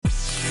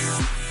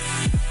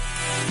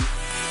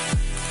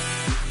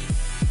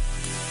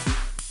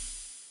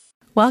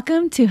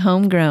Welcome to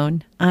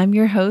Homegrown. I'm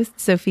your host,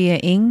 Sophia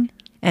Ng,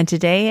 and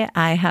today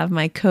I have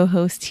my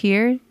co-host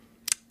here,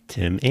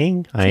 Tim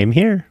Ng. I am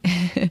here.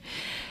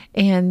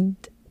 And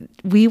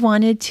we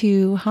wanted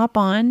to hop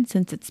on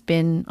since it's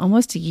been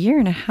almost a year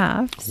and a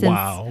half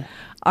since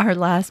our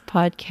last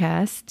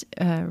podcast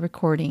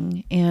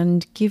recording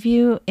and give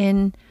you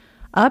an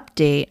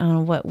update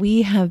on what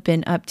we have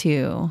been up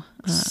to.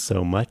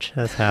 So much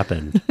has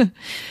happened.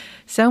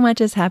 So much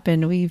has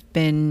happened. We've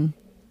been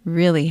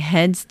really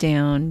heads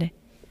down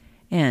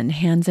and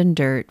hands in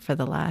dirt for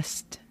the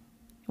last,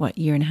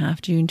 year and a half,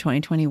 June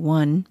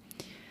 2021.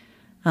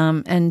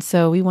 And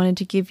so we wanted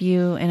to give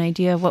you an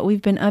idea of what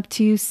we've been up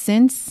to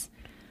since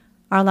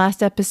our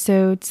last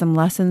episode, some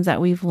lessons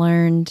that we've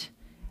learned,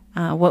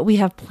 what we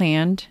have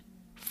planned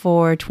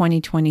for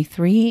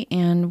 2023,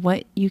 and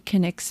what you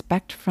can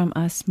expect from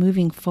us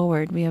moving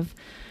forward. We have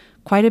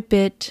quite a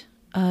bit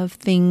of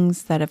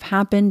things that have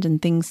happened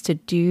and things to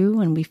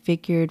do, and we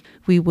figured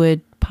we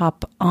would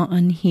pop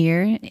on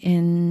here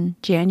in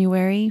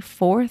January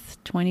 4th,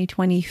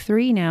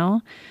 2023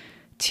 now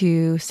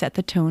to set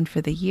the tone for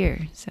the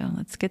year. So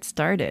let's get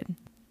started.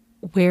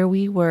 Where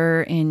we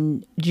were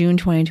in June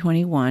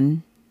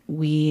 2021,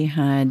 we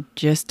had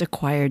just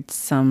acquired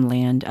some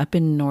land up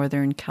in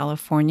Northern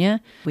California.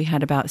 We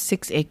had about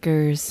 6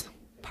 acres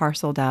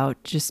parceled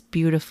out just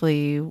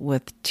beautifully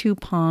with 2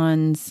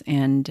 ponds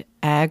and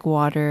ag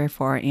water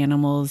for our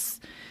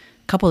animals,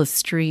 a couple of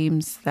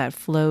streams that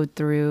flowed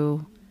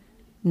through,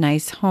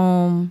 nice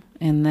home.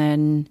 And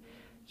then,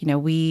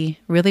 we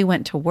really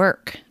went to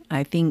work.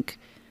 I think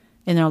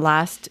in our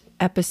last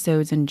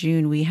episodes in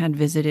June, we had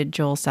visited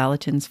Joel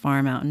Salatin's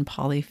farm out in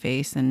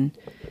Polyface and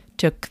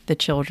took the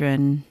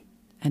children.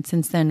 And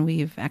since then,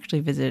 we've actually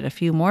visited a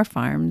few more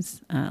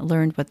farms,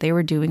 learned what they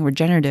were doing,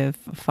 regenerative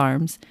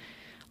farms,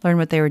 learned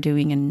what they were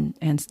doing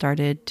and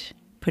started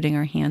putting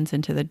our hands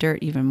into the dirt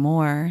even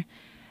more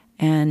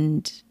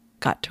and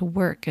got to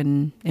work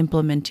and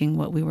implementing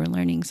what we were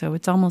learning. So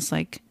it's almost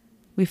like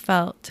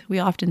we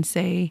often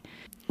say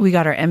we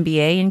got our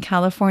MBA in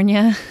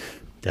California.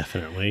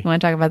 Definitely. You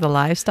want to talk about the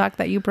livestock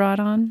that you brought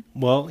on?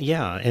 Well,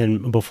 yeah.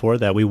 And before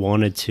that, we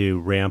wanted to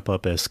ramp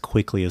up as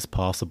quickly as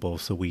possible.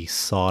 So we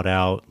sought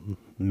out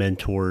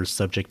mentors,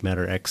 subject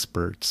matter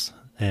experts.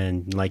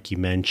 And like you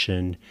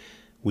mentioned,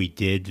 we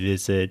did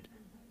visit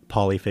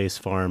Polyface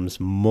Farms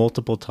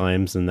multiple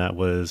times, and that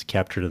was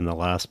captured in the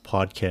last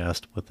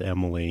podcast with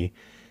Emily.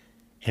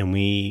 And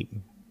we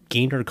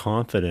gained our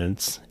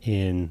confidence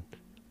in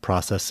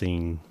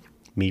processing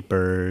meat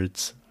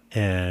birds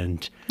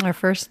and our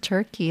first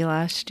turkey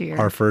last year.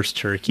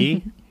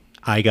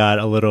 I got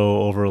a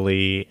little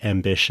overly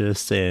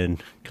ambitious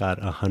and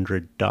got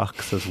 100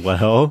 ducks as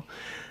well.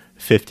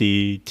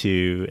 50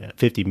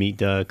 meat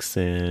ducks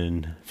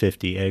and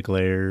 50 egg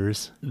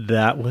layers.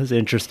 That was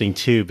interesting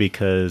too,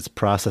 because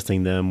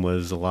processing them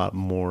was a lot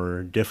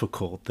more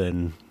difficult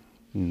than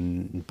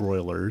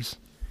broilers.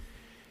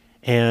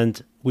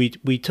 And we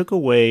took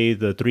away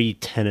the 3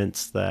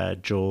 tenets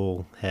that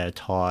Joel had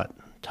taught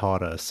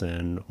us,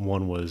 and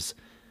one was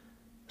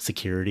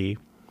security,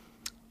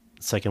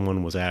 second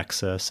one was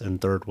access, and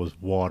third was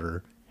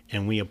water.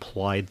 And we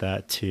applied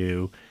that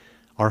to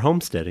our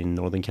homestead in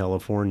Northern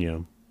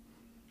California.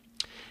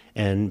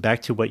 And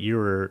back to what you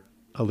were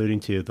alluding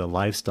to, the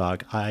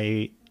livestock,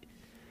 I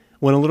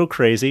went a little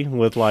crazy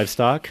with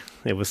livestock.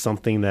 It was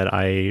something that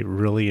I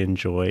really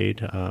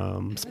enjoyed,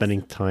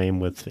 spending time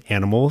with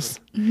animals.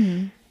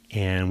 Mm-hmm.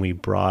 And we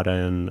brought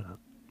in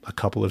a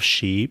couple of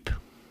sheep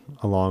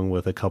along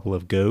with a couple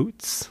of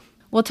goats.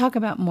 We'll talk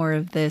about more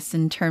of this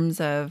in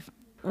terms of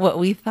what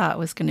we thought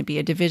was going to be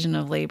a division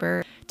of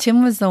labor.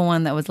 Tim was the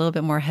one that was a little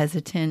bit more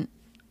hesitant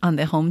on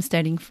the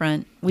homesteading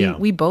front.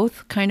 We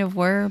both kind of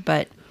were,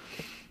 but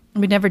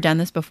we'd never done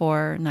this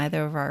before.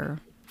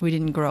 We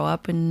didn't grow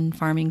up in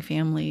farming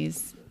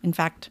families. In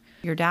fact,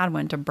 your dad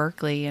went to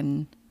Berkeley,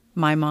 and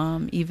my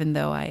mom, even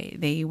though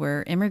they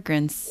were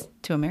immigrants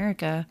to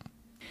America,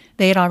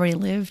 they had already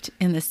lived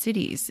in the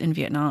cities in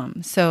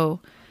Vietnam.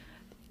 So,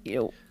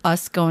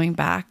 us going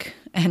back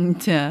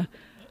and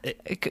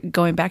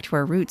going back to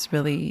our roots,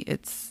 really,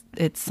 it's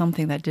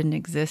something that didn't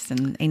exist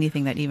in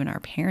anything that even our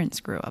parents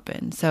grew up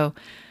in. So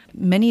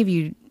many of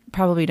you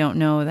probably don't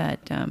know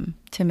that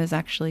Tim is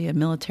actually a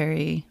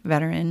military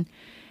veteran,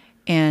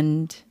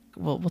 and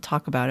we'll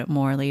talk about it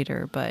more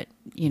later. But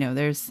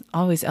there's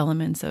always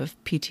elements of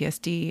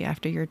PTSD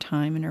after your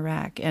time in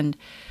Iraq, and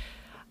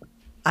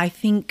I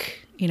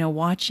think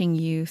watching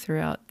you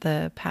throughout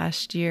the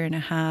past year and a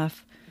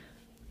half,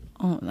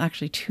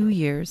 actually 2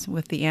 years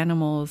with the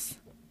animals,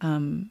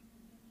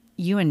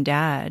 you and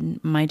Dad,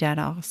 my dad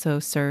also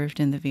served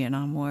in the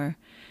Vietnam War.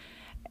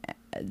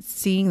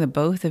 Seeing the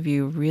both of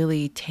you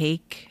really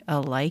take a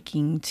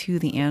liking to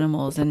the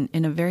animals and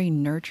in a very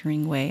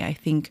nurturing way, I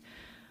think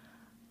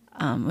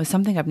was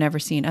something I've never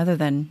seen other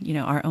than,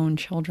 our own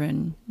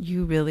children.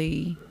 You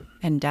really,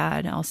 and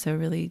Dad also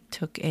really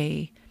took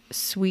a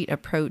sweet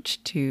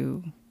approach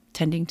to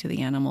tending to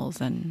the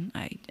animals, and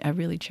I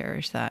really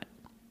cherish that.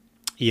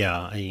 Yeah,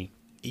 I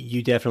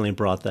You definitely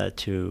brought that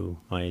to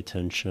my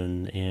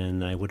attention,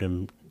 and I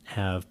wouldn't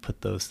have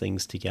put those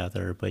things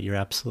together, but you're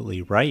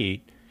absolutely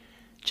right.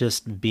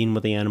 Just being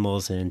with the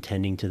animals and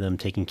tending to them,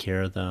 taking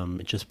care of them,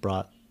 it just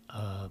brought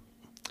a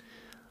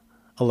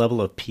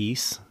level of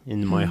peace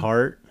in my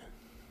heart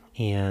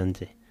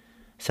and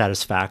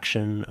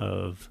satisfaction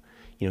of,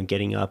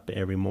 getting up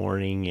every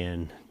morning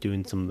and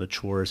doing some of the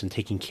chores and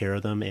taking care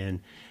of them,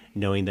 and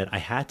knowing that I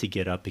had to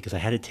get up because I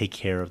had to take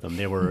care of them.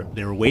 They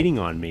were waiting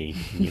on me,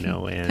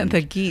 and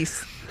The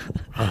geese.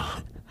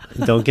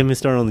 don't get me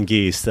started on the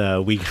geese.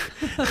 We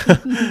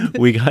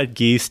we got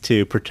geese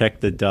to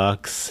protect the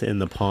ducks in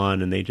the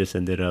pond, and they just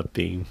ended up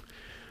being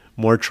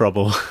more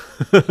trouble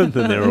than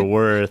they were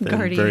worth, and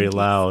Guardian very geese.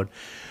 loud.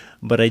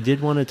 But I did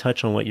want to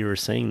touch on what you were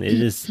saying.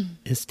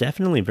 It's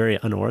definitely very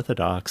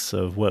unorthodox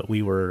of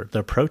the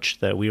approach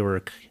that we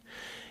were,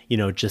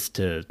 just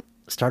to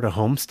start a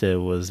homestead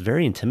was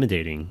very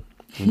intimidating.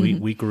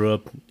 We grew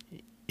up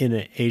in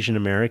an Asian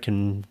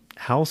American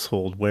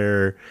household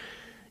where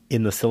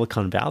in the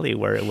Silicon Valley,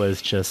 where it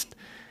was just,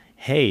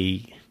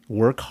 hey,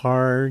 work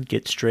hard,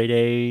 get straight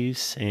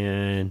A's,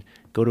 and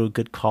go to a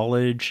good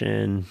college,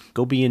 and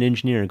go be an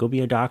engineer, go be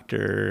a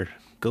doctor,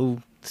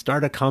 go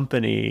start a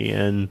company,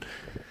 and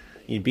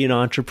you'd be an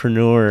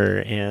entrepreneur.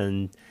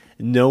 And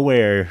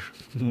nowhere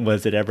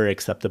was it ever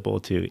acceptable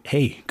to,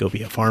 hey, go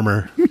be a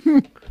farmer,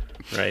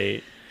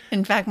 right?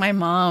 In fact, my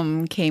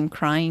mom came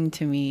crying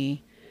to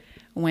me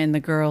when the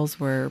girls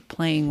were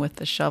playing with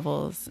the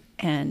shovels,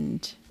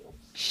 and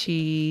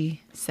she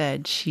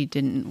said she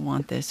didn't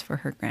want this for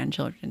her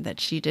grandchildren,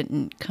 that she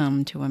didn't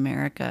come to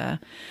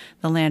America,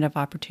 the land of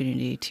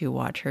opportunity, to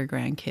watch her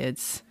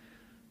grandkids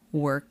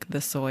work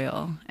the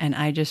soil. And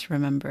I just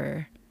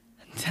remember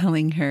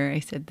telling her,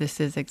 I said, this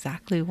is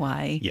exactly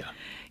why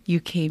you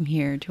came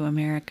here to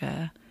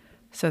America,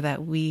 so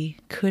that we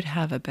could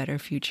have a better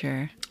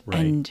future. Right.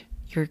 And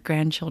your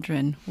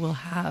grandchildren will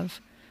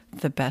have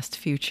the best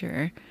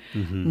future,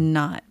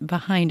 not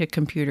behind a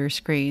computer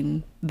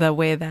screen, the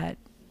way that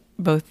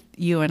both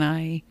you and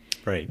I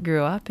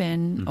grew up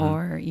in,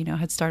 or,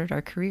 had started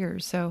our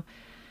careers. So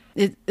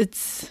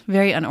it's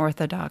very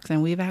unorthodox.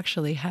 And we've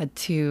actually had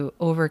to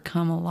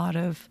overcome a lot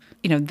of,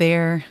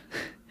 their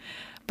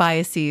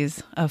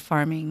biases of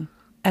farming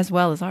as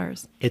well as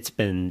ours. It's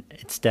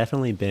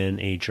definitely been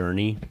a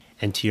journey.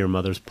 And to your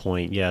mother's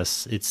point,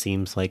 yes, it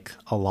seems like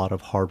a lot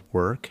of hard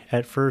work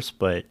at first,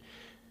 but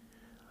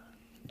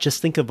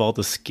just think of all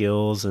the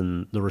skills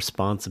and the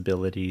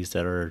responsibilities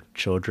that our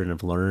children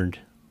have learned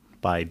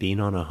by being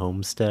on a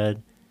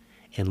homestead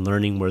and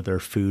learning where their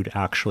food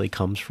actually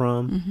comes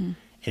from,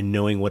 and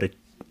knowing what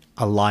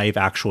a live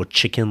actual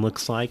chicken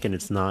looks like. And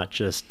it's not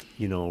just,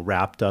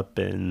 wrapped up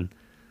in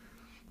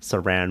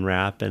saran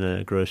wrap in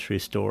a grocery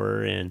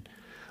store, and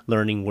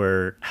learning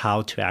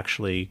how to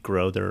actually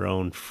grow their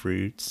own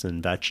fruits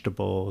and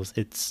vegetables.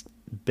 It's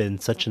been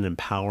such an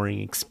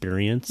empowering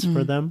experience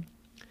for them.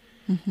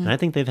 And I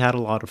think they've had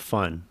a lot of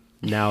fun.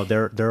 Now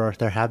there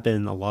have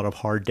been a lot of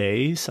hard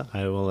days,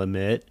 I will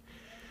admit.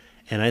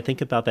 And I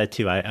think about that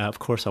too. Of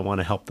course I want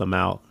to help them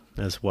out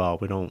as well.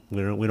 We don't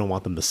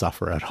want them to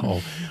suffer at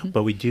all,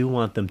 but we do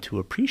want them to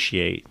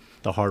appreciate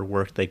the hard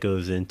work that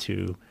goes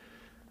into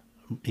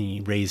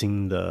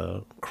raising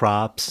the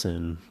crops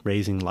and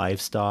raising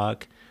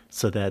livestock,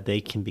 so that they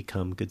can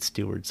become good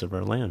stewards of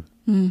our land.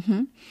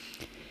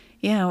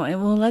 Yeah,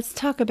 well, let's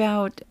talk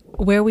about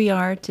where we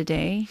are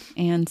today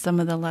and some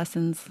of the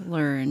lessons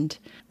learned.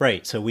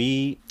 Right. So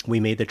we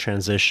made the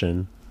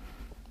transition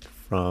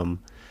from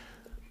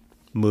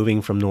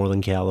moving from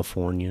Northern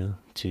California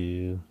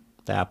to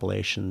the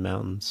Appalachian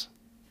Mountains.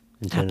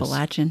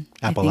 Appalachian.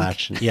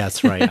 Yeah,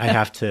 that's right. I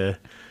have to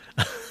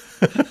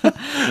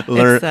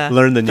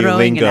learn the new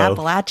lingo.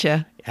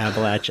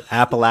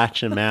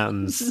 Appalachian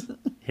Mountains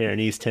here in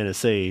East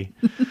Tennessee.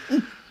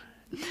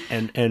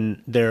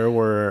 And there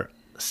were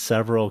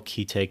several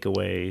key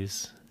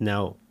takeaways.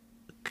 Now,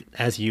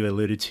 as you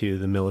alluded to,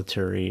 the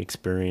military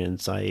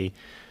experience, I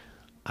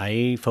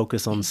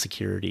focus on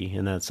security,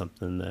 and that's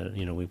something that,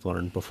 we've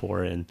learned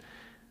before, and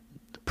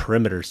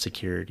perimeter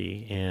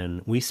security.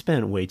 And we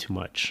spent way too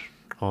much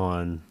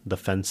on the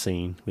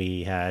fencing.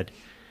 We had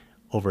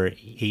over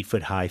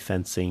 8-foot high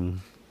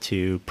fencing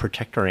to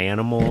protect our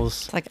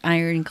animals. It's like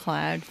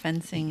ironclad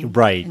fencing,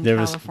 right? In there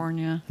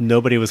California.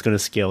 Nobody was going to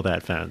scale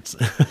that fence.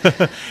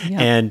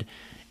 And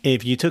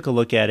if you took a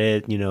look at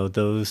it,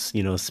 those,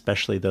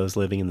 especially those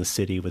living in the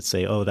city would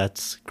say, oh,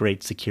 that's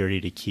great security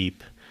to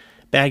keep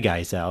bad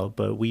guys out.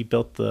 But we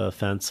built the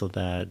fence so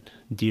that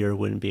deer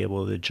wouldn't be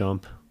able to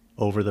jump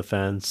over the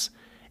fence.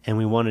 And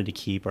we wanted to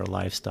keep our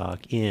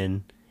livestock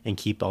in and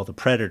keep all the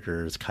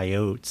predators,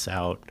 coyotes,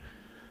 out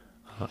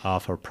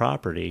off our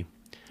property.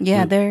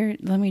 Yeah,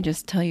 let me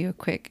just tell you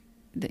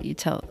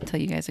tell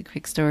you guys a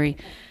quick story.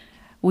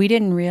 We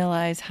didn't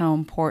realize how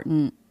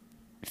important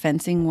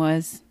fencing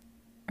was,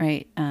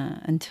 right?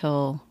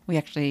 Until we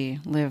actually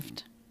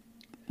lived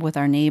with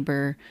our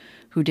neighbor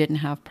who didn't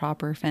have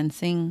proper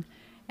fencing.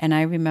 And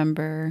I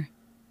remember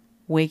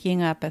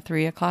waking up at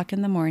 3:00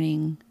 in the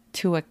morning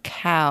to a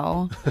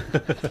cow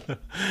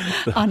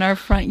on our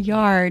front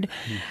yard.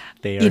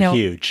 They are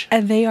huge.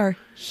 And they are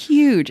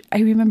huge. I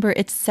remember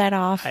it set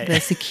off the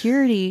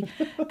security,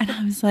 and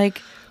I was like,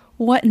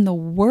 what in the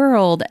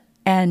world?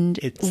 And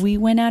we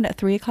went out at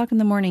 3:00 in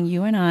the morning,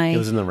 you and I. It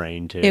was in the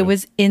rain, too. It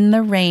was in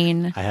the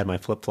rain. I had my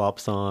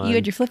flip-flops on. You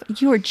had your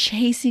you were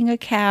chasing a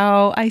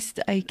cow. I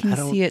can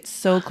see it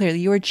so clearly.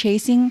 You were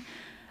chasing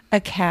a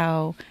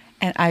cow,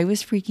 and I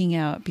was freaking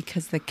out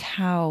because the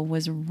cow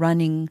was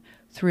running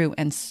through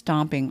and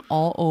stomping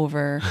all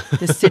over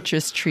the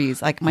citrus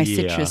trees, like my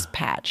citrus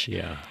patch.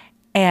 Yeah.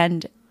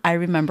 And I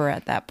remember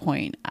at that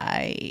point,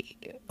 I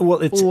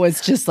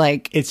was just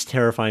like... It's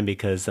terrifying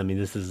because, I mean,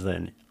 this is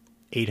an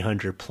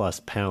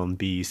 800-plus pound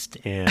beast,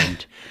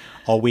 and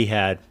all we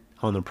had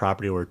on the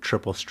property were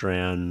triple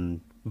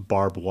strand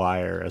barbed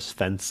wire as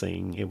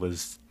fencing. It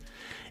was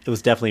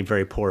definitely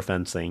very poor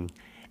fencing.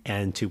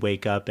 And to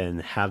wake up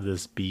and have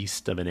this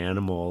beast of an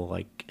animal,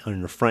 like, on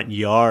your front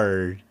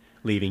yard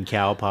leaving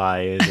cow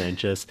pies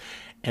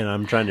and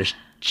I'm trying to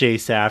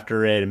chase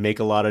after it and make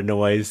a lot of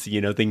noise,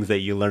 things that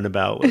you learn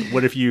about.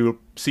 What if you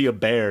see a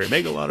bear?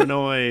 Make a lot of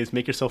noise,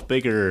 make yourself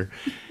bigger.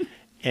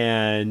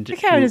 And the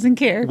cow doesn't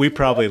care. We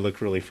probably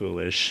look really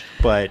foolish,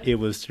 but it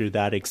was through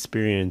that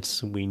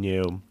experience we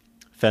knew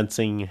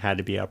fencing had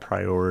to be a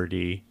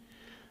priority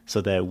so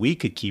that we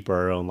could keep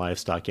our own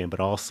livestock in, but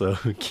also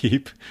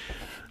keep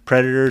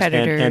predators.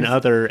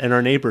 And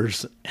our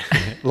neighbors'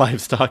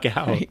 livestock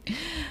out. Right.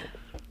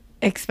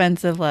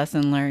 Expensive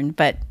lesson learned,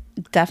 but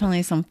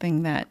definitely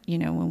something that,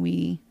 when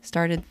we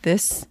started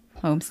this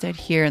homestead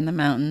here in the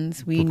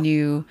mountains, we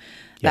knew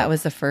that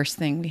was the first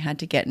thing we had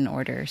to get in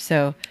order.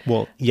 So,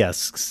 well,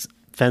 yes,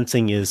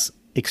 fencing is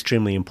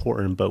extremely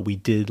important, but we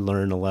did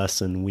learn a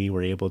lesson. We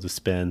were able to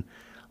spend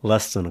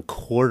less than a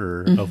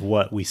quarter of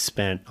what we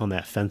spent on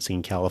that fencing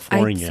in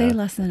California. I'd say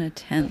less than a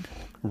tenth.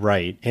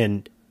 Right.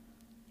 And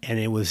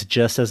it was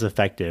just as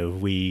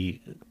effective. We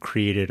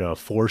created a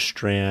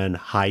 4-strand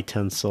high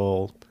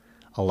tensile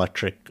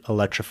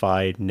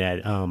electrified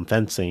net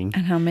fencing.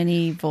 And how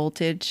many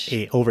voltage?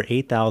 Over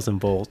 8,000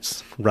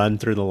 volts run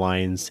through the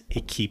lines.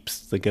 It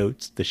keeps the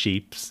goats, the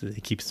sheep,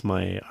 it keeps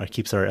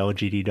our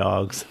LGD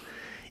dogs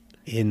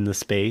in the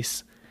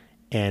space,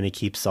 and it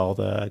keeps all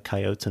the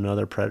coyotes and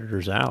other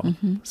predators out.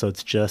 Mm-hmm. So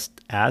it's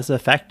just as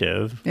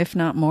effective, if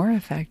not more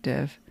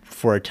effective,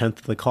 for a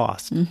tenth of the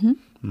cost. Mm-hmm.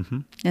 Mm-hmm.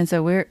 And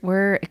so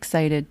we're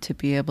excited to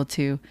be able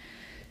to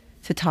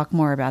talk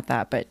more about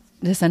that. But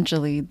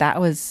essentially, that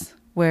was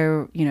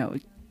where,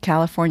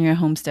 California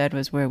Homestead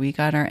was where we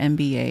got our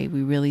MBA.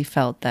 We really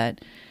felt that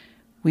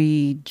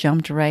we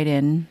jumped right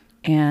in,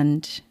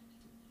 and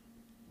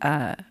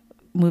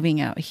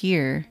moving out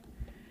here,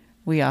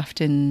 we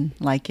often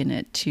liken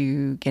it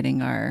to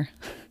getting our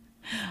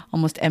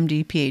almost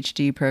MD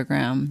PhD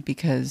program,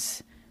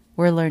 because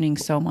we're learning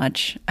so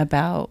much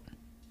about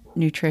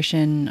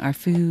nutrition, our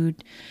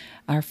food,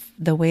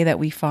 the way that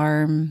we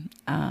farm,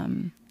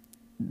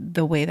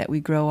 the way that we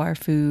grow our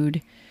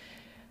food.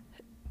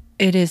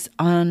 It is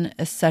on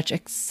such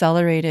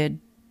accelerated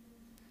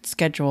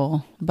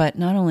schedule, but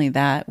not only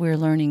that, we're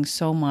learning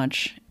so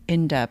much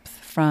in depth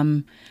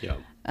from. Yeah,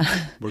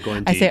 we're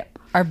going. I say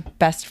our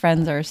best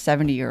friends are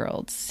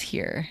 70-year-olds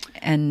here,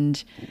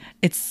 and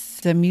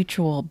it's a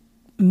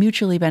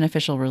mutually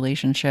beneficial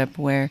relationship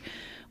where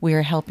we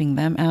are helping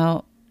them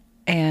out,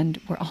 and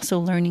we're also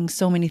learning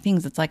so many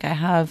things. It's like I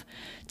have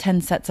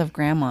 10 sets of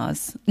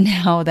grandmas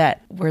now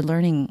that we're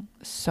learning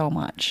so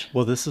much.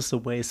 Well, this is the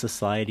way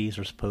societies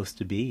are supposed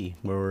to be,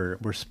 where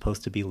we're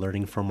supposed to be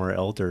learning from our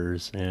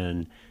elders,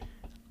 and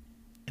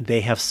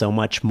they have so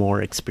much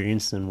more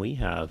experience than we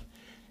have.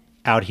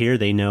 Out here,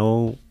 they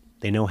know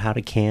how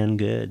to can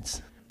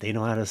goods. They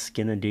know how to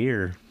skin a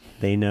deer.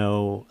 They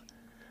know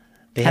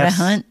how to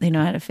hunt. They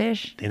know how to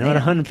fish. They know how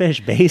to hunt and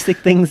fish. Basic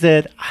things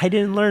that I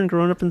didn't learn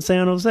growing up in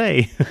San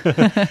Jose.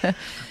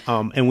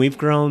 And we've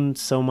grown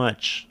so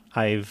much.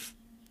 I've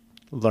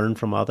learned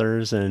from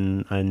others,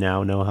 and I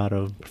now know how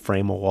to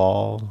frame a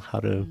wall,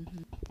 how to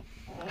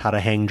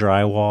hang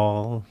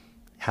drywall,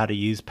 how to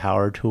use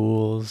power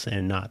tools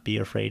and not be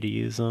afraid to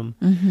use them.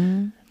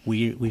 Mm-hmm.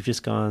 We've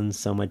just gone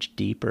so much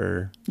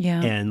deeper.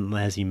 Yeah. And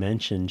as you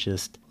mentioned,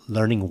 just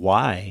learning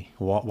why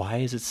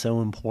is it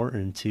so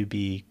important to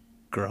be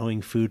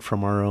growing food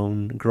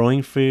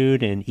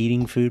and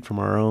eating food from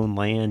our own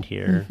land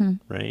here,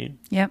 right?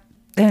 Yep.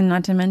 And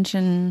not to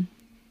mention,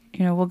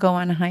 we'll go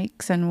on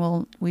hikes,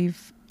 and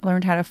we've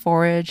learned how to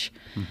forage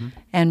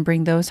and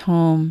bring those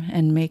home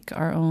and make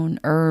our own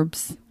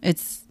herbs.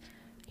 It's,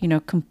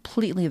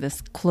 completely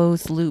this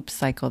closed loop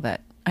cycle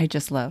that I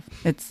just love.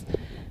 It's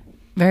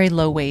very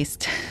low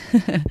waste,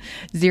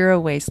 zero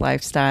waste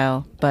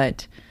lifestyle,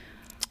 but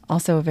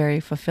also a very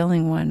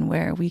fulfilling one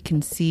where we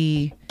can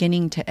see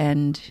beginning to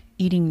end,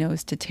 eating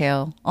nose to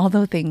tail, all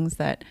those things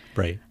that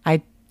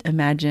I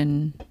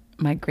imagine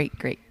my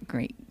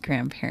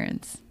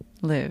great-great-great-grandparents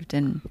lived.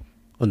 And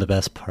the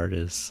best part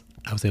is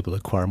I was able to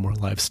acquire more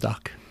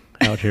livestock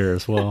out here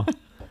as well.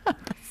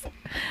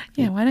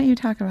 Yeah, why don't you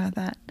talk about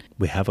that?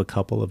 We have a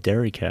couple of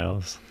dairy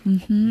cows,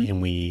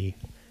 and we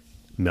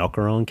milk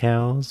our own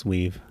cows.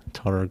 We've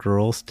taught our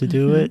girls to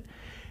do it.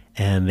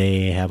 And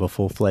they have a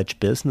full-fledged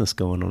business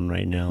going on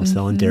right now,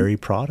 selling dairy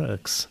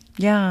products.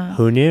 Yeah.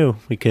 Who knew?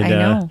 We could I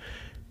know.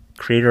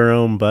 create our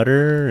own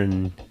butter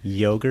and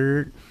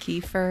yogurt.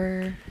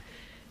 Kefir,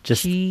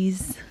 Just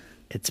cheese.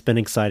 It's been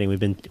exciting.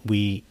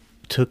 We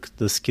took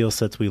the skill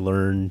sets we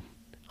learned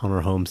on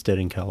our homestead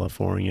in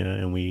California,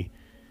 and we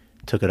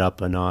took it up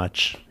a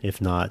notch,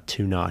 if not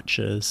 2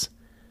 notches,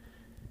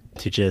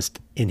 to just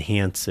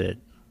enhance it.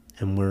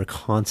 And we're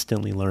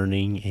constantly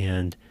learning.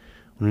 And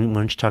why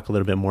don't you talk a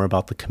little bit more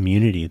about the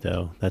community,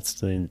 though? That's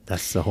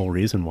the whole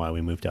reason why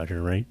we moved out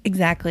here, right?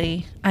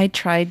 Exactly. I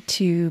tried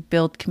to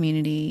build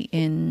community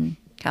in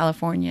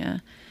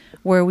California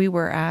where we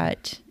were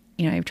at.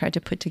 I tried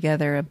to put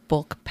together a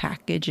bulk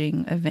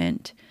packaging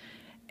event.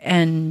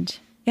 And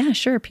yeah,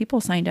 sure,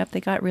 people signed up.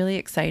 They got really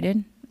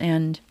excited.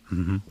 And,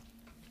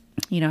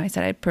 I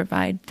said I'd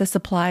provide the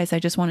supplies. I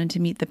just wanted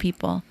to meet the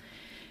people.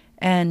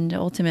 And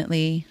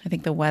ultimately, I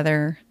think the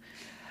weather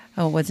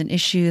was an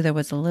issue. There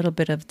was a little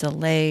bit of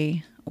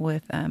delay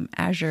with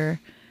Azure,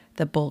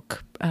 the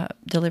bulk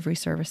delivery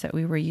service that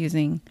we were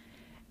using.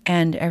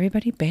 And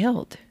everybody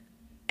bailed.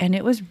 And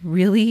it was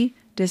really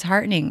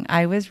disheartening.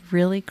 I was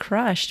really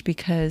crushed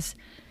because,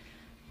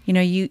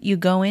 you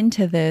go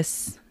into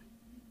this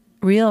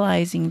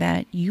realizing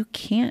that you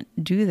can't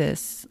do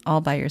this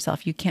all by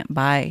yourself. You can't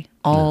buy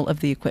all of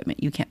the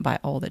equipment. You can't buy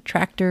all the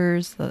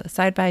tractors, the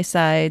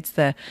side-by-sides,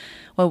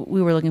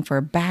 we were looking for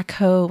a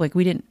backhoe.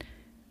 We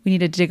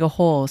needed to dig a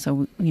hole.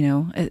 So,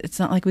 it's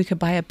not like we could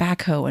buy a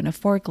backhoe and a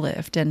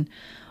forklift and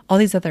all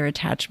these other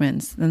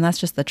attachments. And that's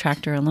just the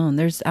tractor alone.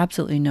 There's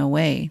absolutely no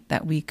way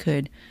that we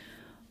could,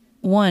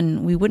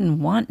 we wouldn't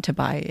want to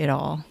buy it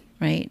all,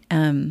 right?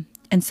 And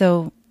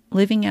so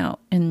living out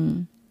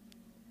in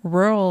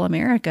rural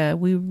America,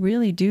 we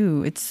really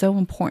do. It's so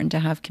important to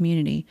have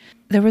community.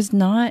 There was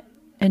not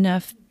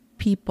enough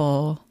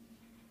people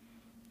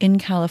in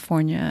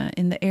California,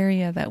 in the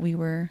area that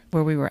where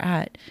we were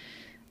at,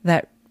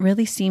 that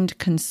really seemed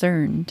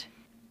concerned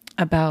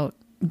about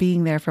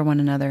being there for one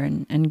another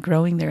and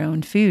growing their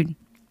own food.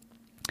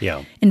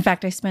 Yeah. In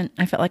fact, I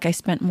felt like I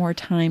spent more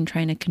time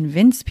trying to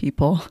convince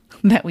people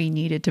that we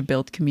needed to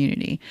build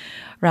community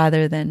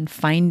rather than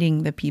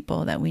finding the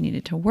people that we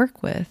needed to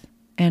work with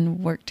and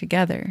work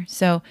together.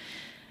 So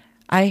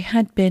I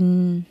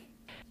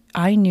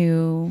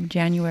knew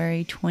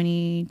January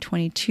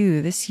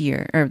 2022 this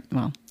year,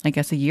 I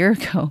guess a year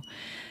ago,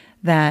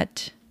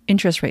 that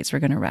interest rates were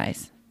going to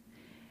rise.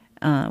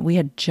 We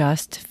had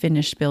just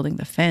finished building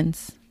the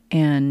fence,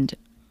 and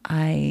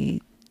I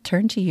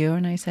turned to you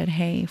and I said,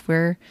 hey, if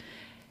we're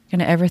going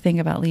to ever think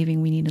about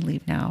leaving, we need to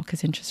leave now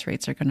because interest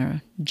rates are going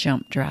to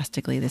jump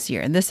drastically this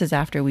year. And this is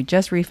after we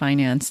just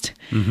refinanced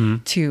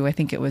to, I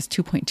think it was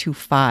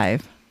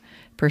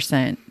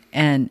 2.25%.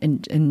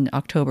 And in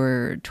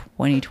October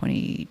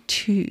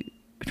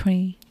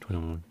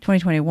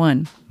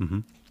 2021.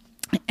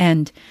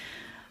 And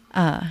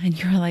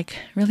you were like,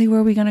 really,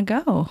 where are we going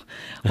to go?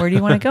 Where do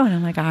you want to go? And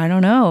I'm like, I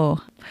don't know.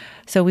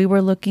 So we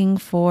were looking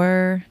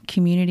for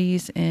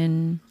communities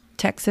in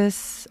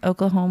Texas,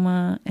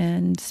 Oklahoma,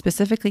 and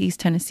specifically East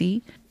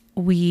Tennessee.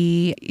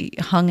 We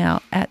hung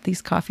out at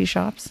these coffee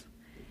shops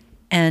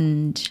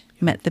and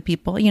met the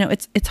people.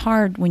 It's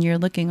hard when you're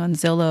looking on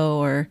Zillow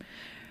or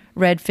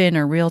Redfin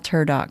or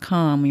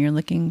Realtor.com, when you're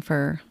looking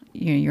for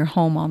your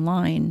home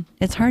online.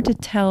 It's hard to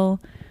tell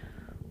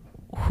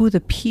who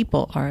the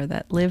people are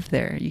that live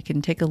there. You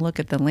can take a look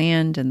at the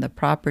land and the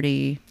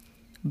property,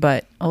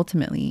 but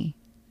ultimately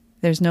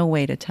there's no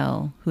way to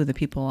tell who the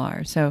people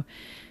are. So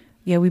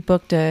yeah, we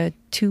booked a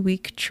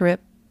 2-week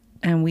trip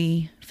and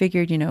we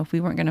figured, if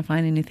we weren't going to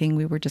find anything,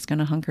 we were just going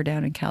to hunker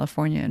down in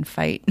California and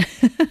fight.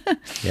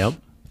 Yep.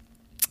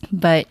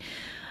 But,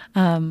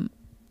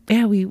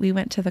 yeah, we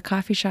went to the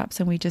coffee shops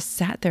and we just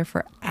sat there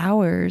for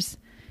hours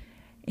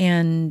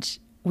and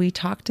we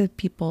talked to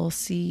people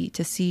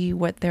to see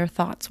what their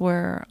thoughts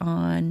were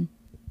on,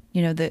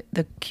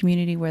 the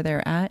community where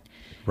they're at.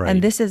 Right.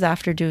 And this is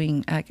after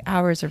doing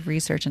hours of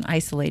research and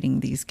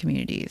isolating these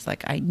communities.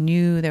 I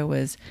knew there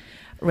was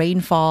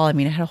rainfall. I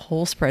had a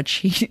whole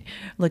spreadsheet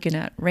looking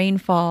at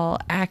rainfall,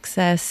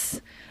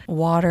 access,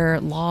 water,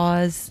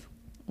 laws,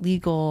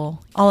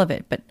 legal, all of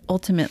it. But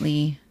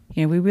ultimately,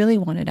 we really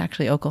wanted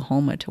actually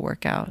Oklahoma to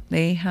work out.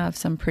 They have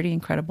some pretty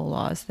incredible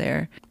laws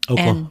there.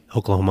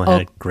 Oklahoma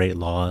had great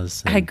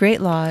laws. Had great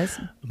laws,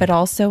 but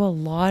also a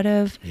lot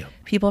of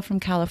people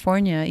from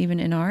California, even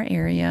in our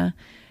area,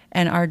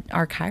 and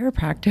our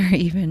chiropractor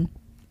even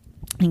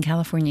in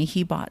California,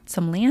 he bought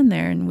some land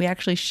there, and we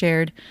actually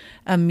shared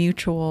a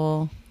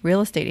mutual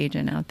real estate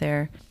agent out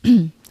there.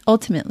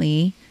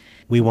 Ultimately,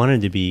 we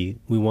wanted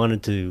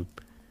to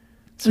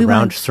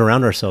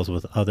surround ourselves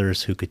with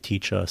others who could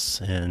teach us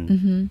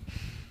and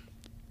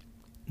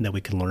that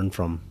we can learn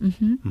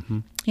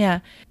from.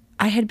 Yeah.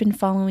 I had been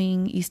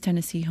following East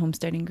Tennessee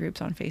homesteading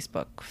groups on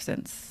Facebook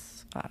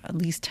since at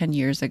least 10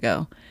 years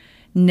ago.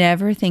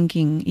 never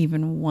thinking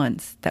even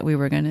once that we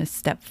were going to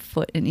step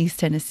foot in East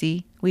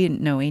Tennessee. We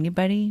didn't know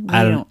anybody.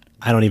 I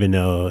don't even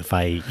know if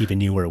I even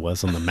knew where it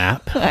was on the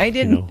map. I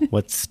didn't.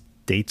 What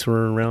states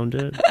were around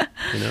it,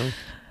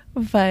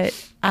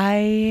 But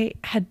I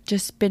had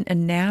just been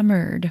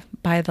enamored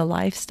by the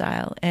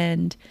lifestyle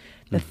and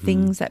the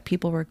things that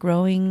people were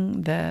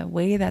growing, the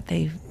way that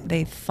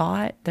they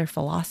thought, their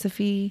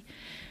philosophy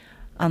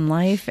on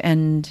life.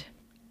 And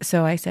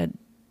so I said,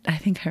 I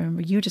think I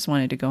remember you just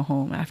wanted to go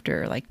home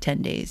after like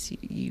 10 days.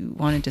 You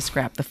wanted to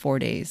scrap the 4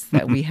 days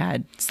that we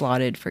had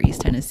slotted for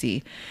East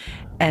Tennessee.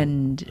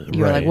 And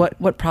you were like,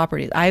 what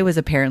properties? I was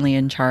apparently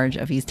in charge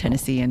of East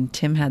Tennessee, and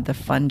Tim had the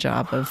fun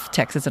job of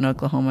Texas and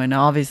Oklahoma. And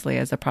obviously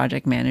as a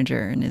project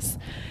manager in his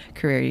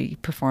career, he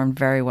performed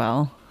very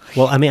well.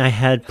 Well, I mean, I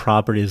had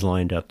properties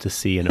lined up to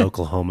see in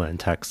Oklahoma and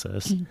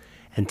Texas.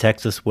 And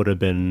Texas would have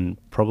been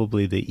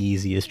probably the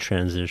easiest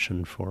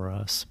transition for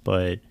us.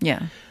 But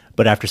yeah.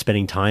 But after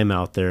spending time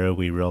out there,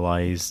 we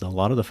realized a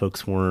lot of the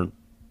folks weren't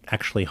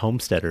actually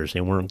homesteaders.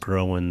 They weren't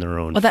growing their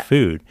own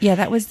food. Yeah,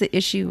 that was the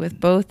issue with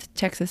both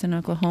Texas and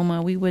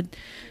Oklahoma. We would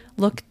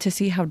look to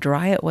see how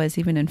dry it was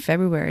even in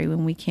February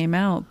when we came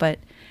out. But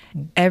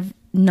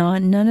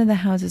none of the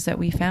houses that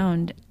we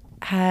found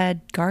had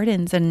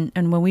gardens. And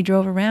when we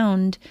drove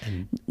around,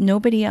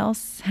 nobody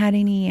else had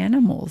any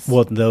animals.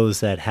 Well, those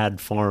that had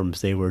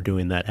farms, they were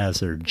doing that as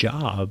their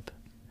job.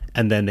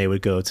 And then they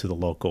would go to the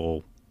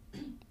local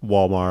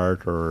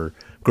Walmart or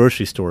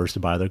grocery stores to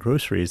buy their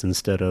groceries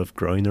instead of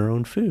growing their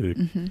own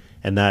food.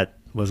 And that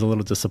was a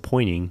little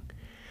disappointing.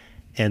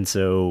 And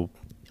so,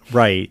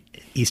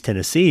 East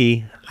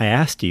Tennessee, I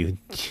asked you,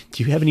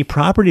 do you have any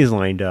properties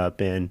lined up?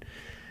 And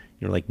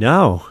you're like,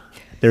 no,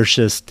 there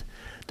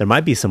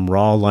might be some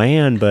raw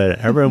land, but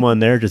everyone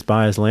there just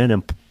buys land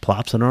and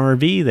plops an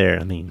RV there.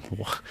 I mean,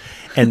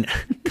 and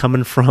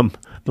coming from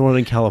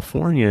Northern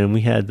California, and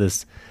we had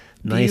this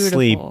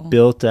nicely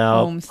built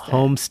out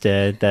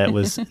homestead that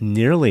was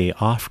nearly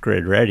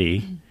off-grid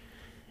ready.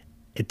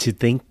 To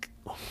think,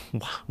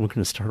 wow, we're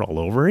going to start all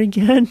over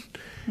again.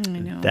 I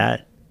know.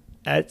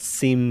 That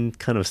seemed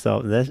kind of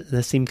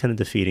that seemed kind of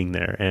defeating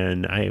there,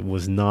 and I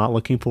was not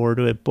looking forward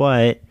to it.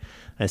 But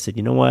I said,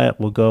 you know what,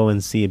 we'll go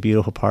and see a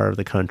beautiful part of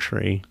the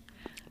country.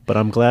 But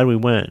I'm glad we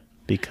went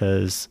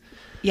because.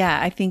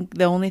 Yeah, I think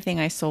the only thing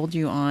I sold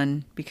you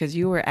on, because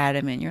you were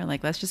adamant, you're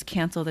like, let's just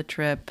cancel the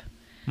trip.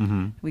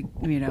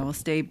 We'll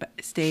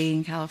stay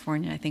in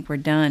California. I think we're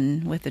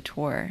done with the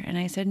tour. And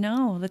I said,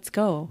 no, let's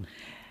go.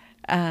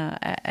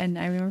 And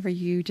I remember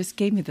you just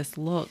gave me this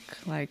look,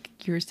 like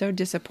you were so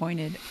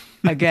disappointed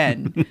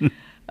again.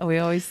 We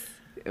always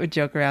would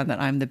joke around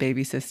that I'm the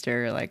baby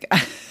sister, like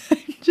I'm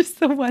just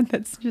the one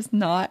that's just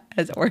not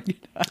as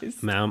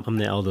organized. I'm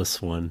the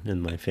eldest one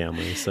in my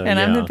family, so and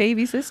I'm the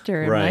baby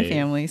sister in my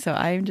family, so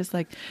I'm just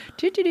like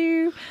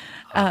do.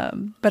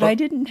 But I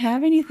didn't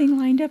have anything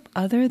lined up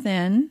other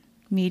than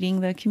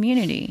meeting the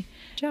community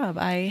job.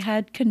 I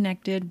had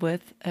connected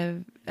with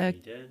a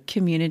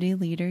community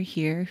leader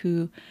here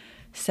who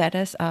set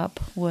us up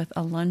with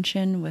a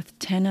luncheon with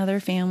 10 other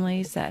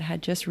families that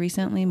had just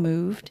recently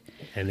moved.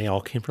 And they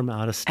all came from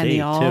out of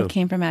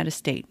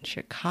state,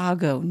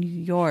 Chicago, New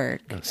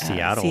York,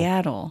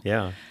 Seattle.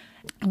 Yeah.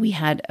 We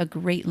had a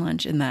great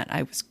lunch in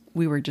that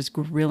we were just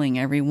grilling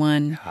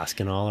everyone.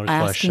 Asking all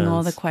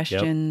the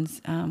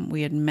questions. Yep.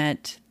 We had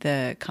met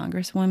the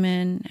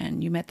congresswoman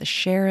and you met the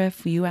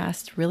sheriff. You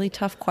asked really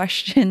tough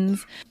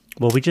questions.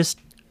 Well, we just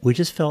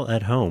felt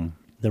at home.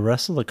 The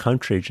rest of the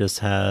country just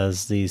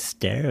has these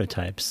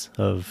stereotypes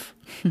of,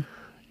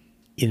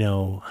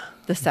 the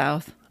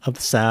South. Of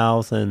the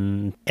South,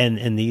 and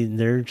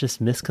they're just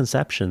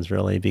misconceptions,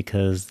 really,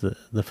 because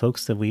the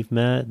folks that we've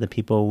met, the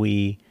people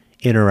we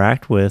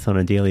interact with on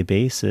a daily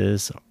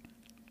basis,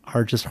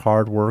 are just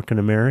hardworking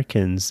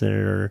Americans.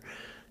 They're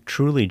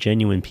truly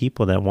genuine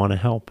people that want to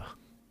help,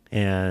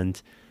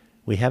 and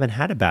we haven't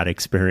had a bad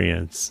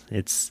experience.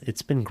 It's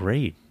been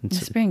great.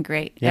 It's been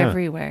great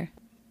everywhere.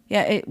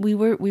 Yeah, we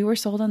were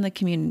sold on the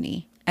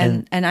community,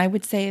 and I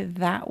would say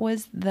that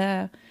was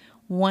the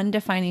one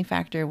defining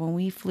factor. When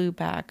we flew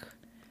back,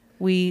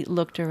 we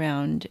looked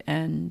around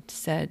and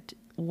said,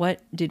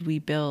 "What did we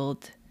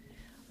build?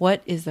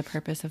 What is the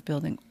purpose of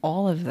building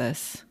all of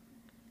this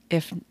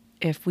if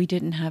we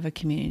didn't have a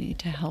community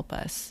to help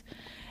us?"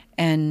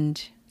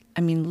 And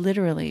I mean,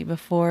 literally,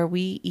 before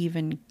we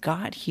even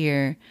got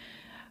here,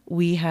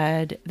 we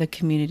had the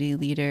community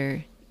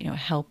leader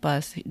help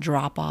us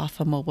drop off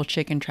a mobile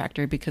chicken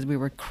tractor because we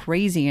were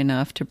crazy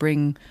enough to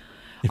bring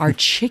our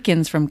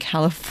chickens from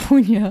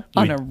California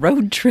on a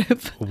road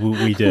trip.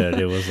 We did.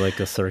 It was like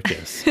a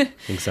circus.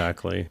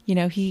 Exactly.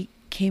 He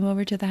came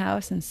over to the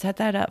house and set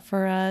that up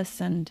for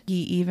us. And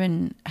he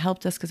even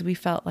helped us because we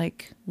felt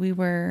like we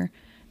were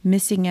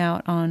missing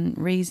out on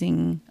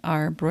raising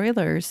our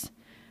broilers.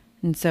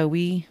 And so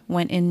we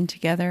went in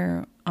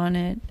together on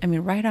it. I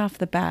mean, right off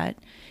the bat.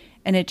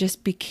 And it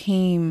just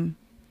became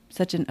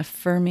such an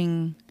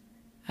affirming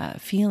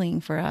feeling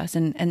for us.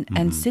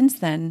 And since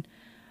then,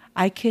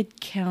 I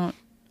could count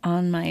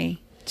on my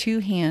two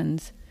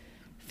hands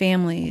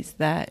families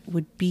that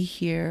would be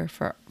here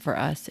for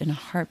us in a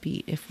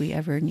heartbeat if we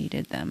ever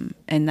needed them.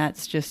 And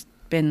that's just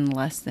been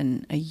less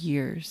than a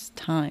year's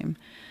time.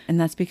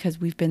 And that's because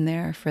we've been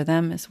there for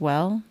them as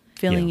well,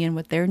 filling in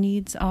what their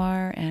needs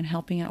are and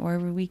helping out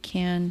wherever we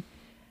can,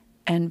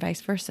 and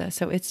vice versa.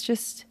 So it's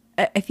just,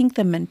 I think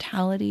the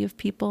mentality of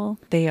people,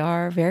 they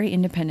are very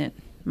independent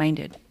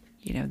minded.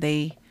 You know,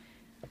 they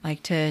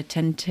like to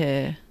tend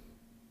to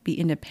be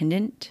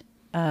independent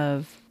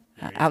of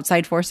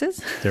outside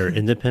forces. They're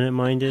independent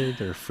minded,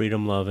 they're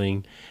freedom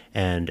loving,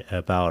 and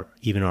about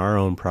even our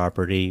own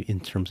property in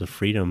terms of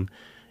freedom,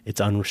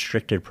 it's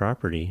unrestricted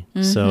property.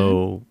 Mm-hmm.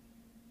 So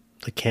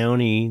the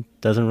county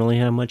doesn't really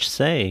have much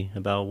say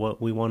about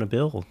what we want to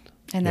build.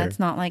 And that's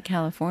not like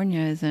California,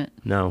 is it?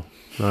 No,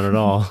 not at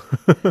all.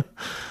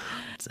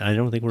 I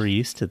don't think we're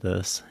used to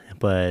this,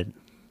 but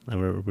we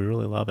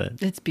really love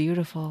it. It's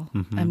beautiful.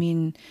 Mm-hmm. I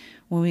mean,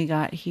 when we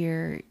got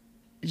here,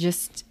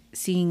 just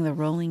seeing the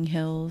rolling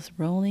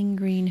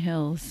green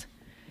hills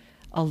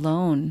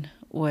alone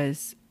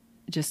was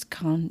just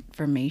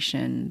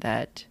confirmation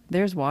that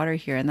there's water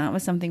here. And that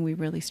was something we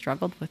really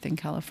struggled with in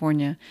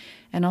California,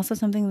 and also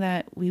something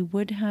that we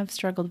would have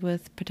struggled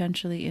with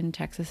potentially in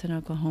Texas and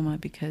Oklahoma,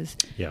 because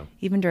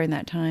even during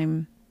that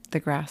time, the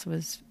grass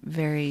was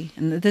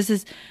and this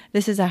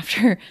is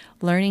after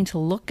learning to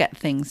look at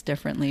things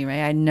differently,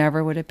 right? I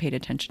never would have paid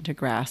attention to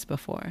grass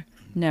before.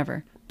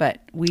 Never. But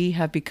we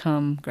have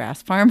become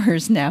grass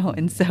farmers now,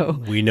 and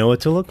so we know what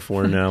to look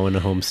for now in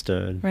a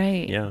homestead.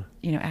 Right. Yeah.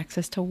 You know,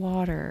 access to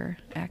water,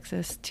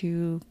 access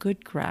to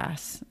good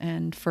grass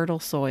and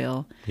fertile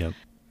soil. Yep.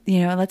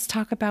 You know, let's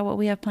talk about what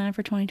we have planned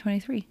for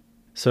 2023.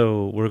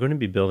 So we're going to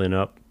be building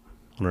up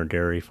on our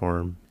dairy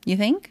farm. You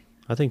think?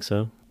 I think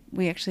so.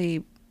 We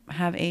actually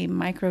have a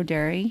micro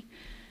dairy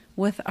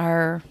with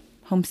our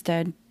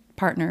Homestead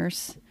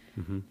partners,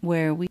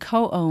 where we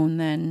co-own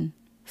then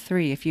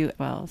three.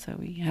 So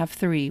we have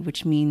three,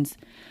 which means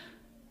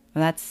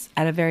that's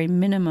at a very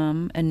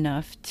minimum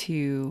enough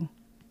to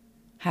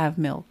have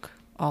milk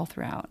all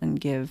throughout and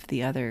give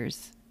the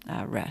others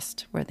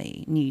rest where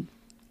they need.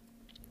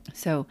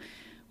 So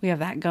we have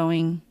that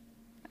going.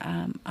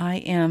 I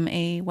am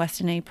a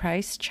Weston A.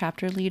 Price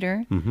chapter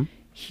leader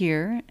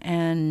here,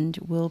 and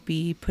we'll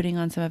be putting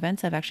on some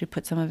events. I've actually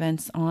put some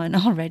events on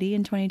already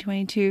in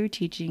 2022,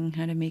 teaching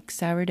how to make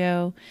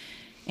sourdough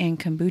and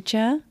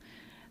kombucha.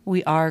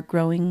 We are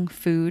growing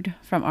food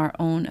from our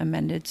own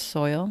amended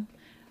soil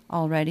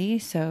already,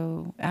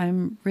 so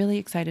I'm really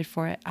excited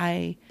for it.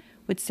 I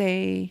would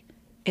say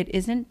it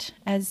isn't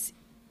as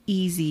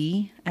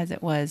easy as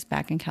it was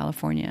back in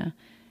California.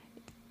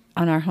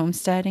 On our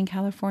homestead in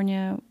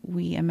California,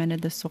 we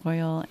amended the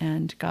soil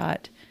and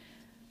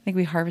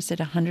we harvested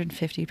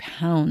 150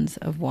 pounds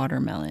of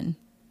watermelon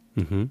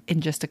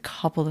in just a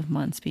couple of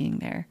months being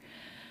there.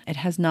 It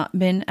has not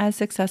been as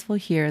successful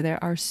here.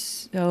 There are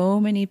so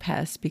many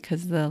pests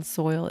because the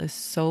soil is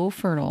so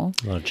fertile.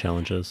 A lot of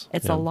challenges.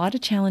 It's a lot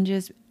of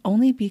challenges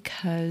only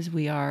because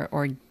we are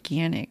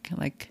organic,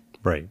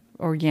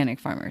 organic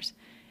farmers.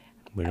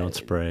 We don't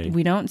spray.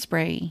 We don't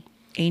spray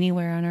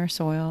anywhere on our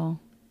soil,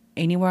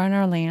 anywhere on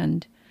our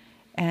land.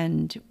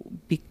 And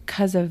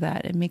because of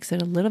that, it makes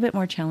it a little bit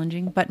more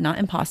challenging, but not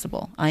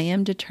impossible. I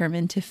am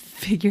determined to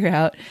figure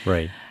out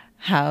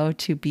how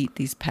to beat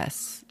these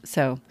pests.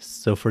 So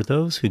for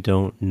those who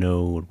don't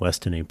know what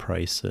Weston A.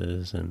 Price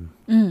is and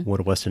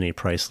what a Weston A.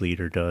 Price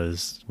leader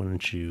does, why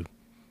don't you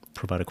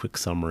provide a quick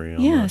summary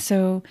on that?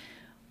 So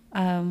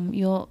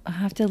you'll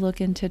have to look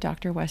into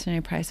Dr. Weston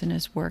A. Price and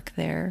his work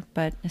there.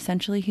 But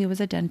essentially, he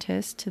was a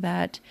dentist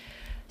that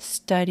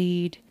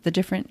studied the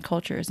different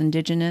cultures,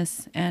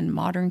 indigenous and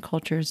modern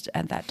cultures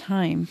at that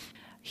time.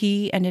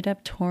 He ended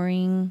up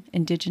touring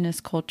indigenous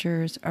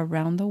cultures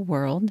around the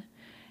world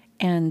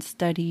and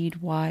studied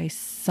why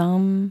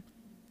some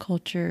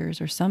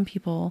cultures or some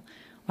people,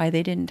 why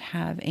they didn't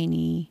have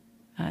any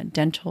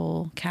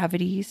dental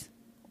cavities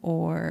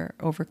or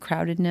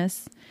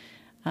overcrowdedness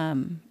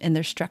in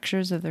their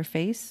structures of their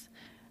face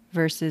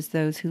versus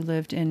those who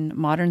lived in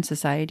modern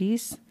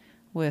societies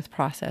with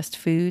processed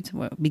foods,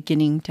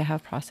 beginning to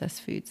have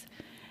processed foods.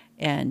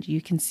 And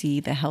you can see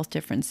the health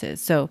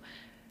differences. So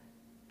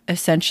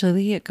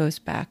essentially it goes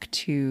back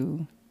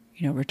to,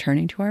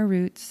 returning to our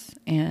roots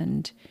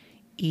and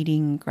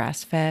eating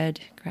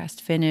grass-fed,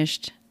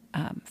 grass-finished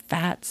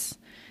fats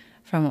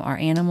from our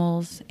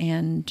animals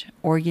and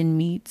organ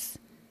meats,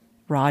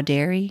 raw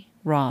dairy,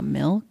 raw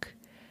milk,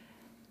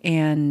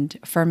 and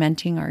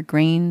fermenting our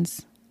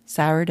grains,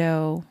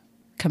 sourdough,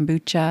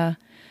 kombucha.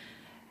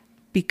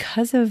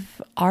 Because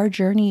of our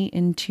journey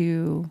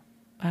into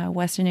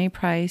Weston A.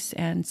 Price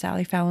and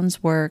Sally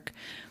Fallon's work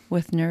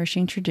with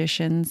Nourishing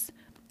Traditions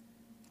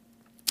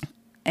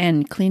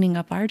and cleaning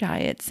up our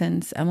diet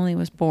since Emily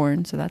was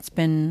born, so that's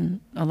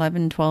been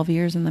 11, 12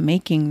 years in the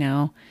making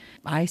now,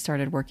 I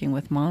started working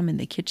with Mom in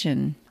the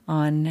kitchen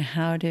on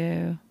how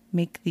to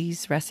make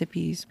these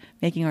recipes,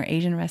 making our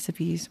Asian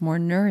recipes more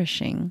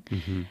nourishing.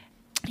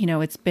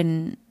 It's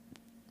been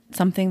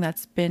something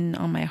that's been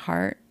on my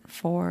heart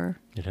for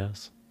it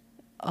has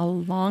a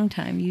long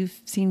time. You've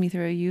seen me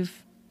through.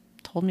 You've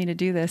told me to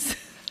do this.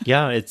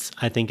 Yeah,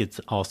 I think it's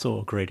also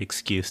a great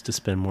excuse to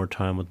spend more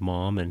time with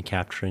Mom and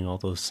capturing all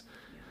those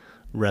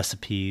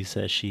recipes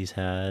that she's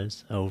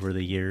has over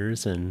the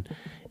years, and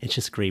it's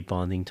just great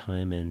bonding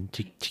time, and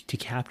to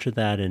capture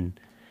that and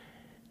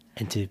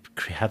to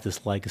have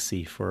this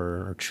legacy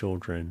for our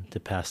children to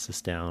pass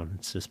this down.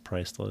 It's just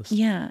priceless.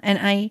 Yeah.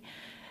 And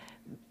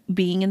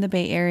being in the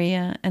Bay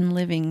Area and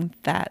living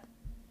that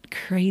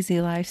crazy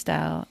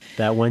lifestyle.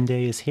 That one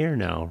day is here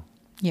now.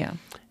 Yeah.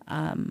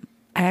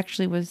 I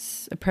actually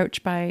was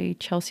approached by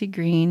Chelsea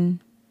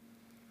Green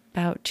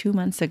about 2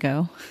 months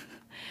ago.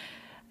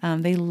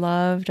 They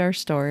loved our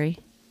story,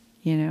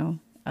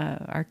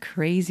 our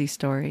crazy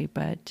story,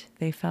 but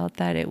they felt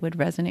that it would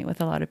resonate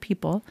with a lot of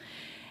people.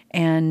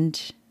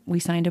 And we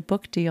signed a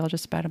book deal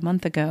just about a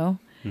month ago.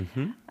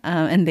 Mm-hmm.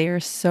 And they are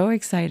so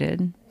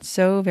excited,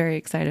 so very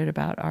excited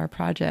about our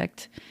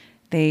project.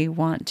 They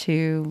want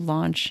to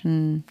launch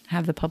and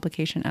have the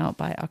publication out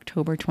by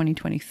October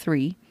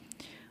 2023,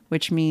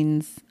 which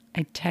means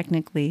I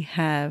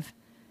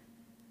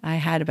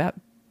had about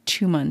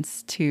 2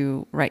 months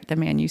to write the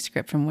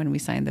manuscript from when we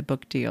signed the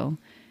book deal.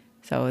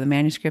 So the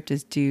manuscript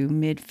is due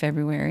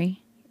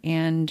mid-February,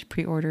 and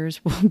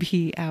pre-orders will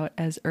be out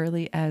as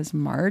early as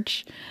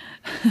March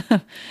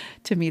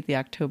to meet the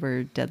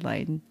October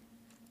deadline.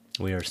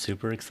 We are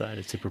super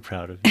excited, super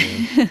proud of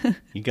you.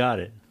 You got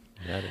it.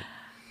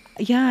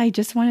 Yeah, I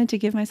just wanted to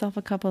give myself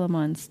a couple of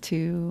months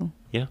to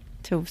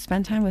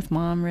spend time with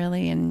Mom,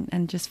 really,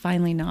 and just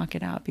finally knock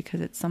it out,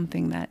 because it's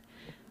something that,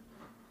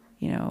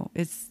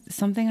 it's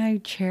something I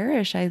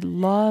cherish. I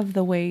love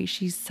the way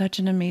she's such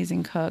an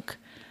amazing cook.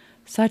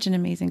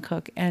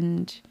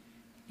 And,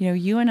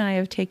 you and I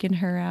have taken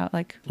her out,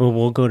 Well,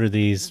 we'll go to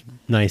these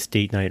nice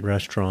date night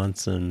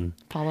restaurants and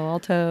Palo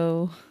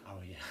Alto,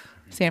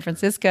 San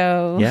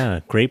Francisco. Yeah,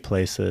 great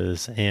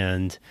places.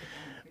 And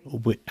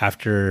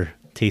after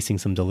tasting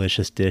some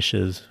delicious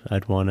dishes,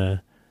 I'd want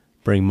to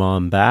bring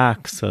Mom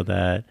back so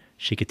that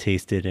she could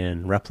taste it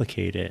and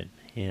replicate it.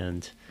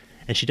 And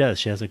she does.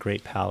 She has a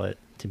great palate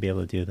to be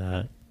able to do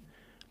that.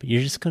 But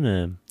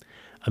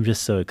I'm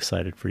just so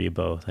excited for you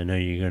both. I know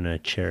you're going to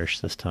cherish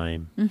this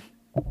time.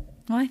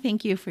 Well, I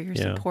thank you for your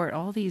support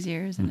all these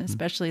years, and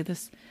especially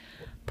this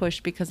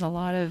push, because a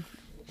lot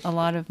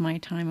of my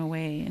time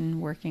away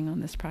and working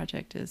on this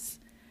project is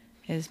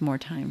more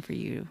time for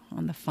you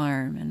on the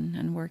farm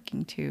and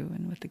working too,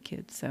 and with the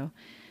kids. So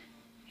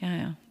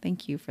yeah,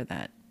 thank you for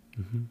that.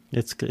 Mm-hmm.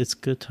 It's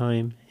good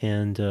time,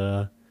 and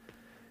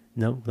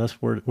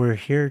we're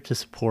here to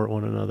support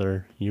one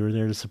another. You were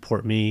there to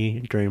support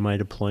me during my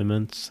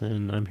deployments,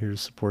 and I'm here to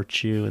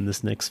support you in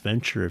this next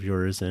venture of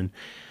yours. And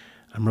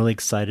I'm really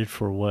excited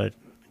for what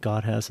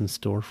God has in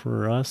store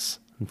for us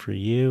and for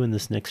you in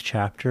this next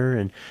chapter.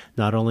 And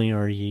not only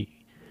are you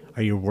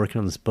working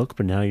on this book,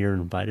 but now you're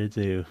invited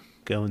to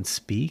go and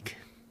speak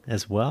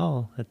as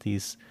well at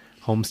these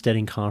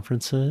homesteading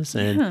conferences,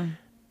 and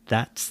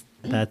that's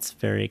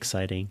very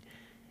exciting.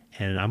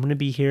 And I'm going to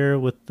be here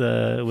with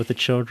the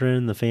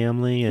children, the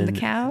family, and the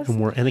cows,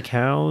 and the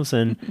cows.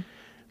 And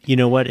you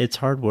know what? It's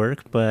hard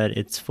work, but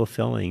it's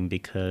fulfilling,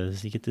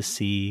 because you get to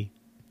see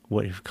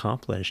what you've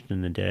accomplished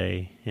in a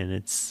day, and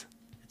it's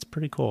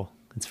pretty cool.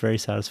 It's very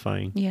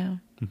satisfying. Yeah.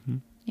 Mm-hmm.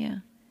 Yeah.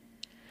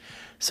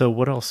 So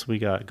what else we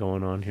got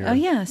going on here? Oh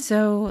yeah.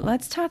 So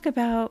let's talk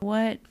about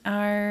what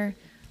our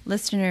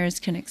listeners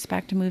can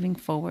expect moving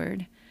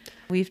forward.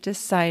 We've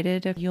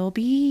decided you'll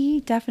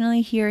be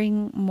definitely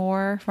hearing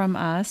more from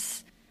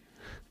us.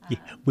 Yeah,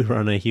 we were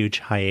on a huge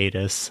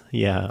hiatus.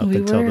 Yeah. Up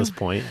until this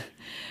point.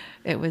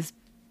 It was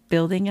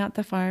building out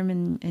the farm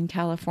in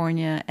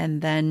California,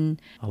 and then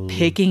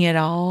picking it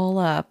all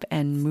up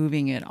and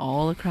moving it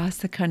all across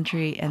the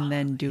country, and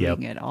then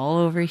doing it all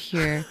over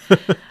here.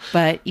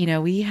 But,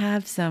 we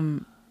have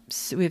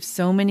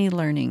so many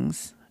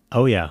learnings.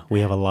 Oh yeah. We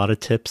have a lot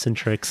of tips and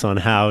tricks on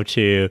how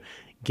to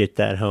get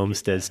that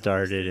homestead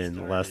started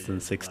in less than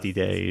 60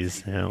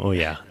 days. Oh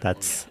yeah.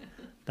 That's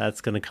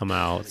going to come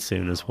out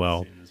soon as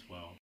well.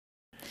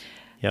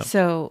 Yep.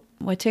 So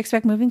what to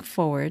expect moving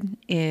forward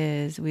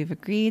is we've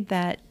agreed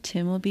that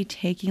Tim will be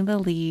taking the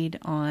lead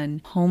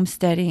on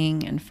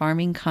homesteading and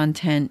farming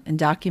content and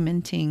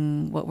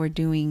documenting what we're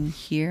doing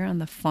here on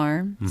the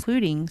farm,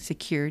 including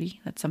security.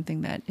 That's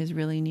something that is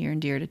really near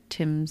and dear to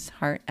Tim's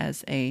heart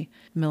as a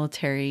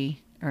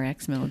military or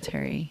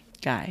ex-military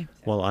guy.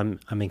 Well,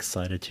 I'm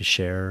excited to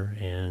share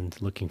and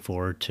looking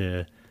forward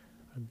to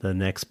the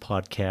next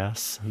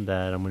podcasts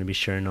that I'm going to be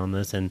sharing on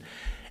this. And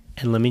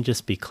let me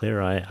just be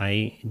clear,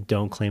 I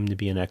don't claim to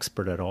be an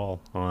expert at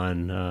all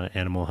on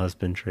animal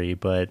husbandry,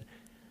 but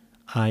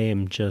I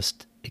am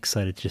just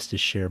excited just to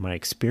share my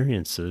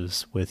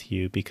experiences with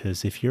you,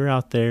 because if you're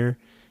out there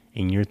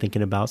and you're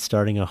thinking about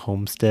starting a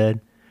homestead,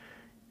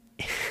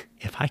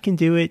 if I can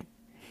do it,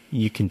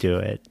 you can do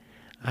it.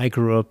 I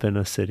grew up in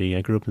a city.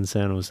 I grew up in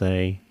San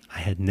Jose. I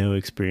had no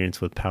experience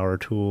with power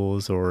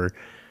tools or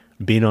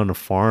being on a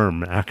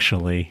farm,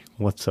 actually,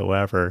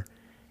 whatsoever.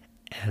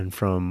 And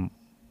from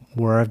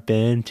where I've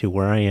been to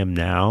where I am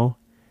now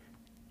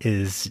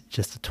is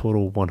just a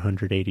total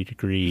 180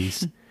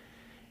 degrees.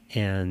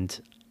 And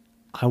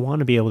I want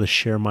to be able to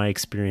share my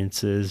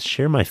experiences,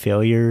 share my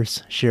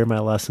failures, share my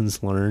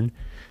lessons learned,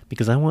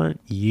 because I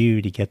want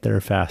you to get there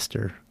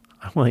faster.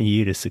 I want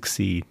you to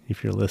succeed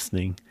if you're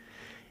listening.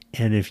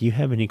 And if you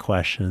have any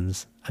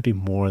questions, I'd be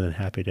more than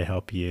happy to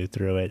help you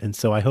through it. And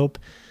so I hope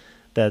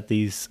that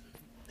these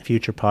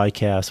future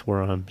podcasts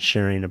where I'm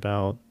sharing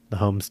about the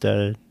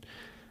homestead,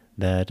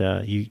 that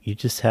you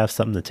just have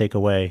something to take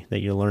away,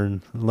 that you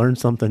learn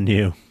something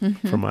new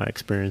from my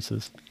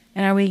experiences.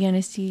 And are we going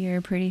to see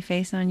your pretty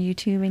face on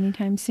YouTube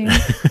anytime soon?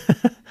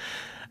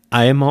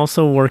 I am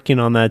also working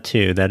on that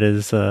too. That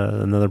is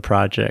another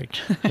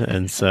project.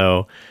 And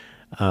so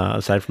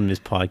aside from this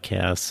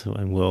podcast,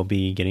 I will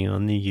be getting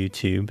on the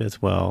YouTube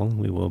as well.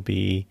 We will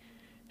be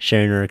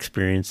sharing our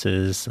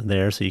experiences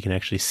there so you can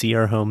actually see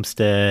our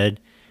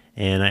homestead.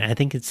 And I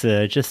think it's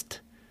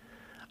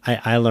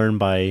I learn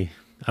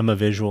I'm a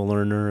visual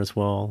learner as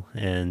well.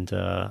 And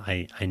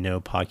I know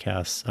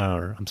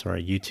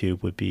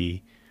YouTube would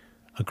be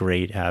a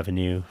great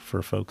avenue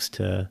for folks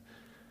to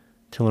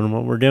learn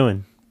what we're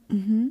doing.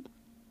 Mm-hmm.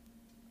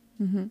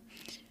 Mm-hmm.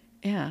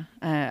 Yeah,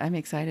 I'm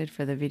excited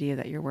for the video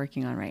that you're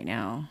working on right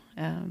now.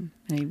 And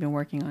you've been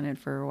working on it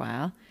for a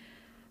while,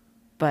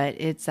 but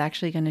it's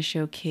actually going to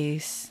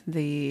showcase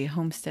the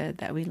homestead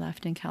that we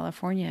left in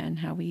California and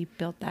how we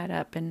built that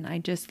up. And I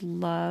just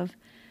love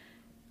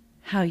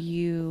how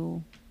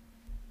you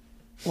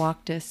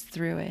walked us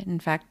through it. In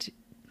fact,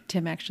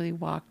 Tim actually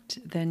walked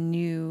the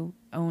new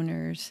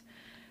owners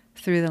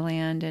through the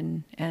land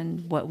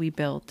and what we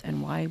built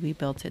and why we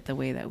built it the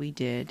way that we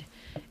did.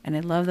 And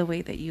I love the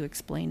way that you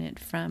explain it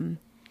from,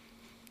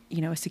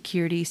 a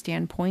security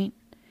standpoint,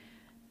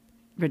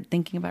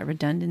 thinking about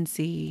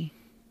redundancy,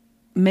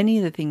 many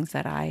of the things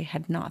that I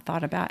had not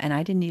thought about, and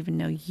I didn't even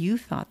know you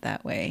thought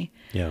that way.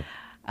 Yeah.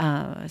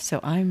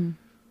 So I'm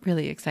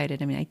really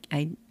excited. I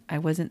mean, I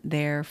wasn't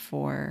there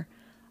for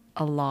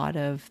a lot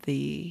of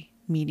the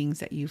meetings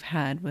that you've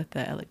had with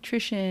the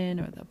electrician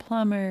or the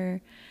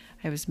plumber.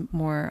 I was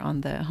more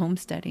on the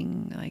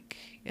homesteading, like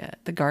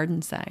the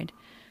garden side.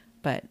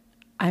 But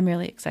I'm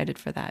really excited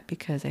for that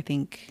because I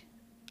think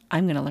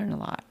I'm going to learn a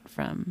lot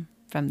from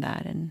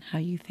that and how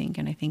you think.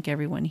 And I think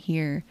everyone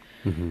here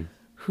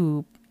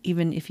who,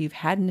 even if you've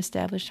had an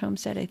established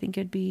homestead, I think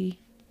it'd be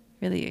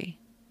really,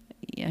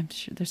 I'm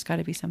sure there's got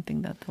to be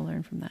something that they'll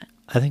learn from that.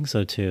 I think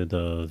so too.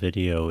 The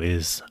video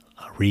is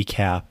a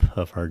recap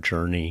of our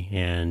journey,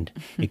 and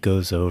it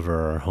goes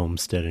over our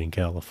homestead in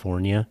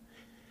California.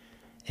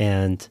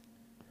 And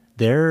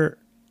there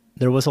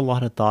was a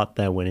lot of thought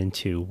that went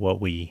into what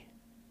we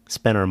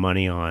spent our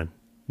money on.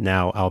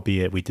 Now,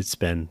 albeit we did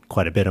spend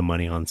quite a bit of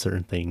money on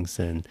certain things,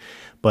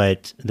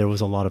 but there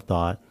was a lot of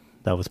thought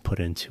that was put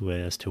into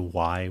it as to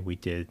why we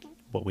did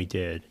what we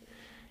did.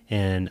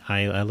 And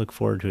I look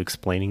forward to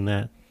explaining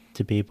that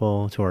to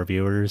people, to our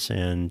viewers,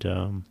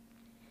 and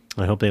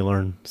I hope they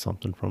learn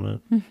something from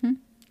it. Mm-hmm.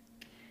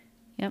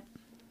 Yep.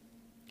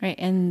 Right.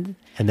 And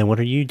then what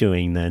are you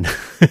doing then?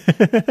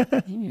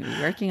 You'll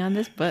be working on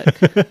this book.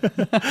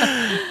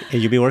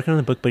 You'll be working on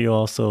the book, but you'll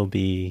also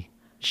be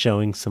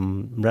showing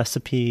some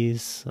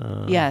recipes.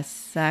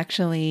 Yes,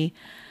 actually.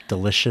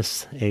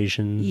 Delicious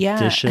Asian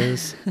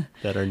dishes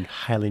that are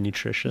highly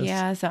nutritious.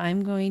 Yeah, so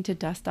I'm going to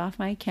dust off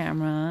my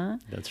camera.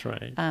 That's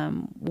right.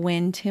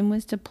 When Tim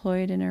was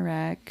deployed in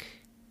Iraq,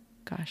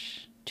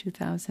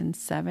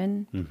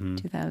 2007,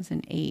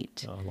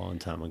 2008. A long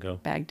time ago.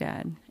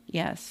 Baghdad,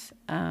 yes.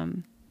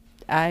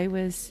 I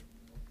was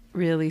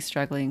really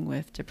struggling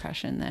with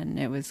depression then.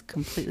 It was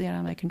completely out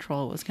of my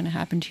control what was going to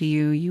happen to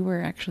you. You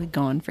were actually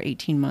gone for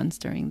 18 months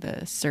during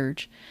the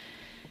surge.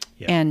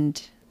 Yeah.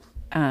 And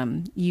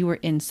you were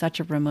in such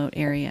a remote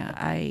area,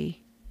 I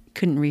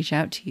couldn't reach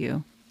out to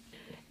you.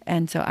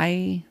 And so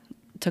I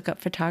took up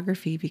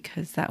photography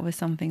because that was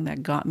something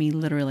that got me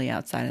literally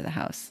outside of the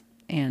house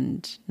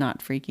and not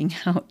freaking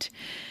out.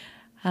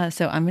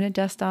 So I'm going to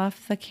dust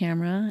off the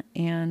camera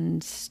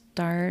and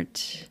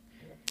start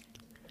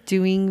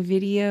doing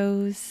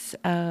videos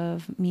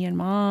of me and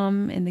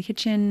Mom in the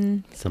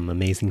kitchen. Some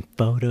amazing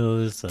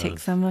photos of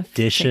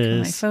dishes.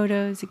 Take my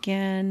photos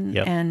again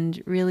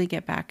and really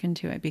get back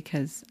into it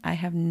because I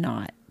have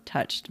not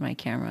touched my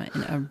camera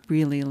in a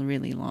really,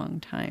 really long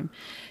time.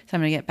 So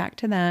I'm going to get back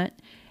to that.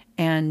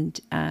 And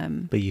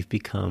but you've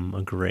become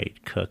a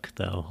great cook,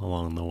 though,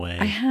 along the way.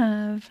 I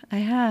have.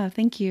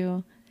 Thank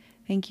you.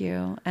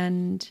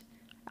 And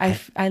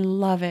I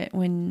love it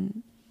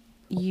when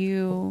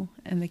you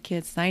and the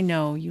kids, I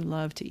know you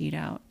love to eat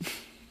out.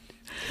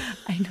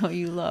 I know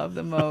you love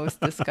the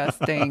most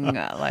disgusting,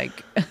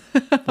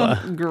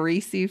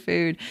 greasy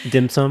food.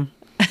 Dim sum?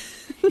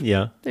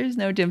 Yeah. There's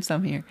no dim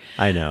sum here.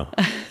 I know.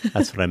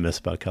 That's what I miss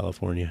about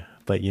California.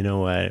 But you know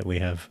what? We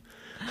have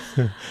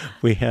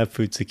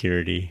food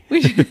security.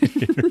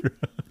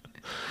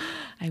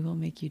 I will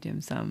make you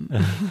dim sum.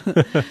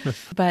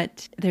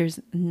 But there's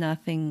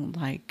nothing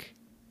like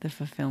the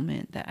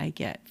fulfillment that I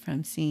get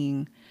from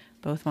seeing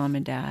both Mom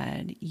and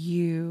Dad,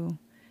 you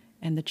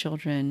and the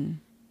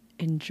children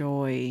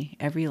enjoy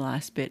every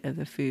last bit of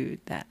the food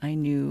that I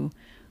knew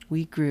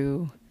we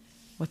grew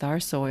with our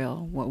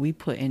soil, what we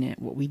put in it,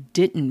 what we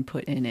didn't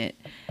put in it,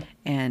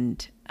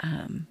 and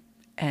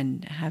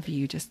have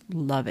you just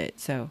love it.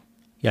 So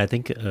yeah, I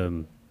think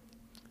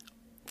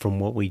from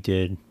what we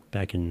did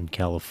back in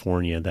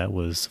California, that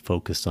was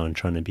focused on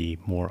trying to be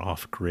more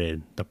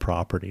off-grid, the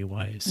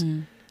property-wise.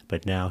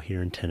 But now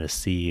here in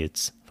Tennessee,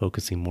 it's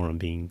focusing more on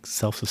being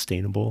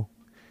self-sustainable,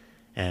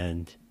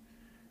 and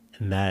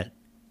that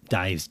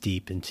dives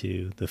deep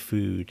into the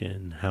food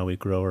and how we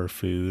grow our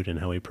food and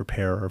how we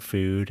prepare our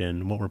food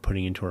and what we're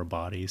putting into our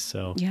bodies.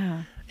 So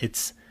yeah,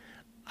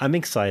 I'm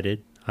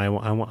excited.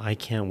 I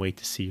can't wait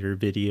to see your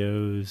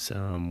videos,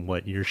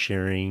 what you're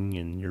sharing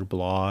and your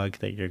blog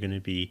that you're going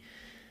to be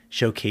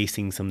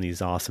showcasing some of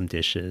these awesome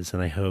dishes.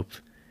 And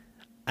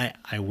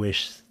I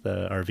wish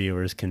our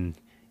viewers can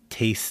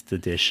taste the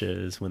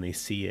dishes when they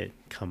see it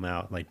come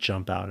out, like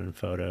jump out in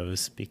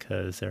photos,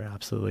 because they're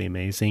absolutely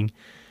amazing.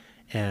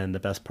 And the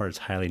best part is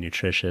highly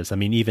nutritious. I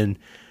mean, even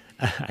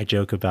I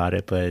joke about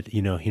it, but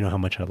you know how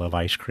much I love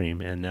ice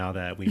cream. And now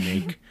that we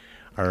make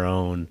our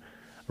own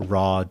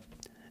raw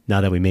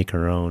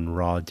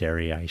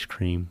dairy ice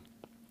cream,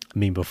 I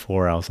mean,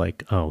 before I was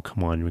like, oh,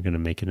 come on, we're going to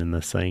make it in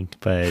this thing.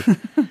 But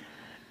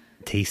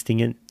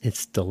tasting it,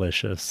 it's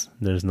delicious.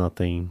 There's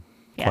nothing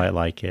quite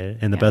like it.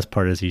 And the best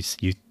part is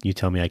you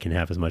tell me I can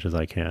have as much as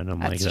I can. I'm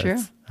that's like, true.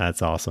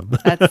 That's awesome.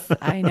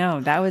 I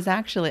know. That was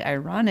actually,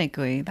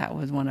 ironically, that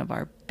was one of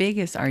our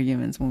biggest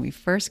arguments when we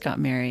first got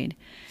married.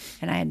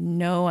 And I had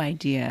no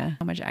idea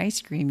how much ice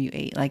cream you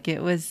ate. Like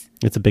it's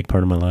a big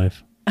part of my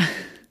life.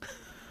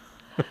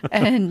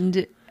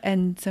 And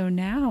so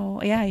now,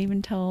 I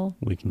even tell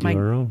we can do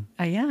our own.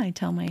 I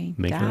tell my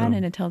dad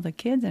and I tell the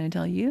kids and I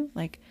tell you,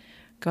 like,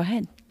 go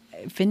ahead,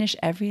 finish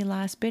every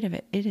last bit of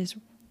it. It is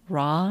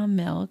raw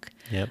milk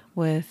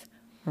with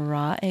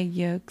raw egg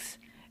yolks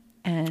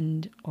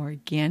and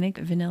organic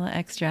vanilla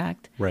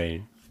extract.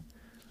 Right.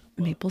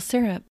 Maple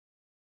syrup.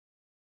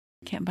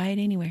 Can't buy it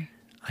anywhere.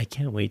 I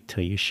can't wait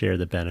till you share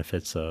the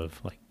benefits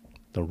of like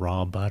the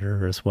raw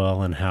butter as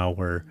well, and how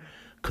we're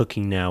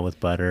cooking now with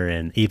butter.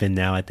 And even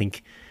now, I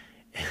think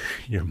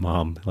your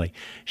mom, like,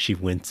 she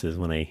winces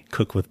when I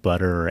cook with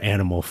butter or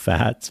animal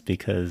fats,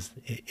 because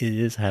it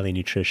is highly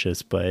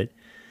nutritious, but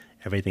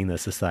everything that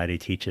society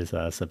teaches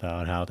us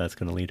about how that's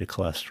going to lead to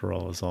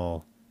cholesterol is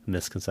all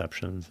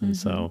misconceptions. And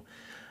so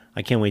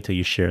I can't wait till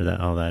you share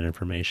all that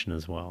information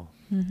as well.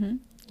 Mm-hmm.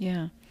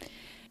 Yeah.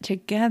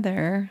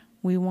 Together,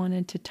 we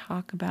wanted to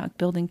talk about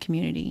building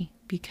community,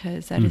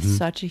 because that is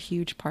such a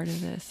huge part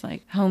of this.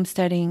 Like,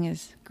 homesteading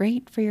is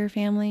great for your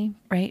family,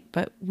 right?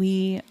 But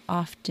we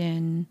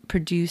often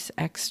produce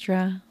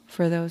extra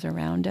for those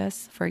around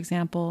us. For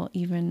example,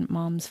 even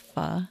Mom's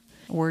pho,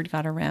 word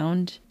got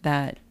around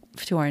that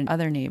to our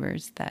other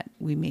neighbors that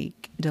we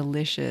make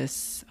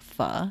delicious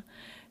pho.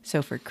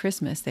 So for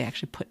Christmas, they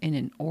actually put in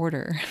an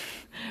order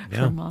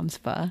for Mom's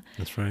pho.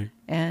 That's right.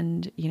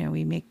 And,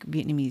 we make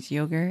Vietnamese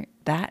yogurt.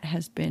 That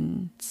has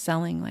been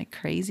selling like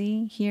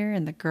crazy here,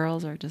 and the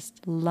girls are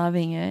just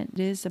loving it. It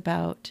is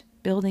about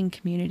building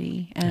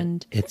community.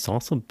 And it's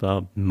also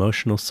about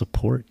emotional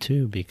support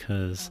too,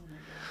 because,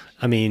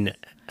 I mean,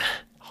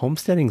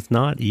 homesteading's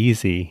not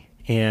easy.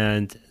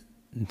 And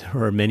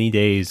there are many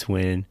days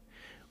when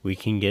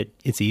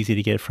it's easy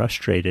to get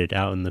frustrated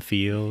out in the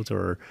field,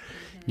 or,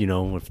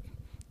 if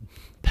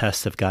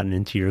pests have gotten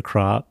into your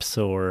crops,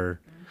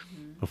 or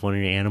if one of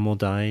your animal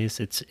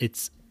dies.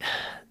 It's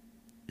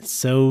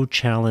so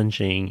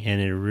challenging, and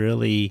it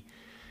really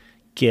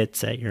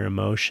gets at your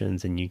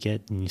emotions, and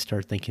you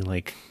start thinking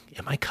like,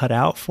 am I cut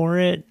out for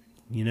it?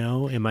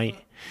 Am I?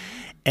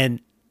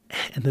 And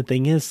the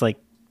thing is, like,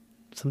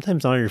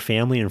 sometimes all your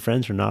family and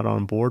friends are not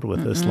on board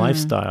with this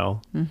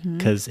lifestyle,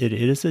 because it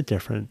is a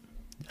different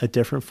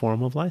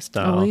form of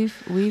lifestyle. Oh,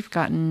 we've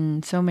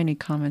gotten so many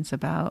comments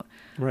about,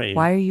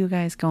 why are you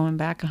guys going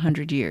back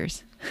 100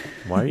 years?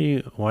 Why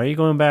are you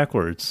going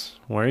backwards?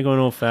 Why are you going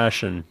old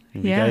fashioned?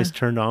 Have you guys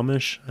turned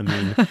Amish? I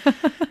mean,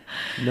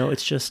 no,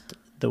 it's just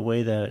the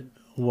way that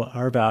what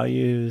our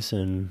values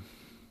and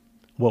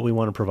what we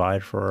want to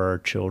provide for our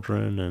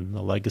children and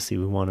the legacy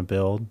we want to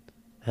build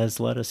has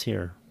led us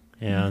here.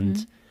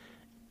 And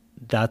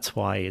that's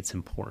why it's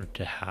important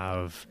to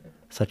have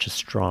such a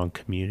strong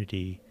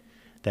community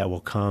that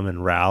will come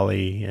and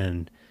rally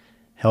and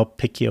help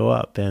pick you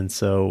up. And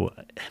so,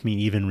 I mean,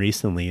 even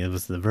recently, it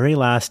was the very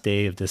last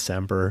day of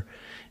December,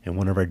 and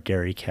one of our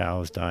dairy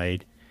cows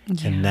died.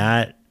 Yeah. And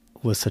that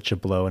was such a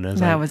blow. And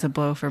that was a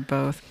blow for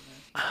both.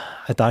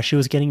 I thought she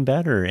was getting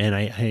better. And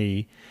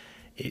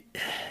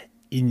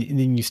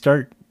then you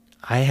start,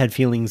 I had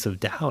feelings of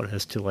doubt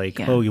as to like,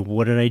 oh,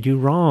 what did I do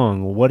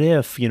wrong? What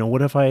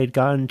if I had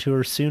gotten to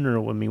her sooner?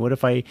 I mean, what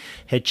if I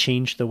had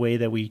changed the way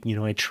that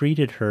I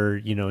treated her,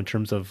 in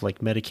terms of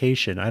like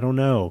medication? I don't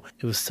know.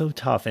 It was so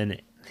tough. And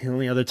the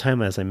only other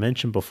time, as I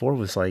mentioned before,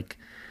 was like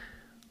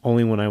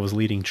only when I was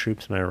leading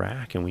troops in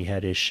Iraq, and we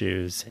had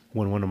issues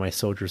when one of my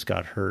soldiers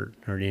got hurt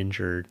or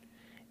injured,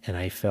 and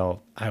I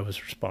felt I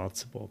was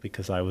responsible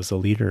because I was a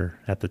leader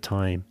at the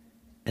time.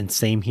 And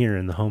same here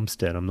in the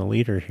homestead. I'm the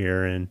leader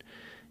here, and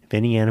if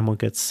any animal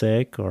gets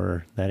sick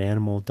or that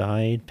animal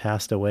died,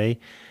 passed away,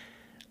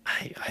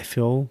 I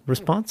feel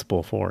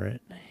responsible for it.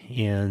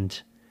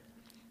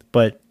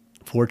 But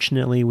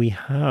fortunately, we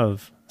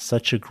have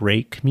such a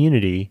great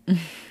community,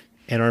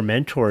 and our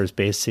mentors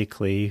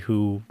basically,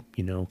 who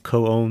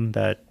co-own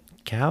that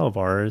cow of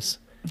ours,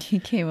 He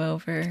came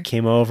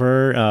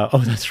over.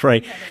 Oh, that's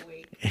right.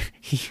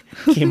 He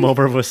came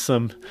over with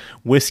some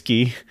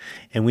whiskey,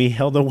 and we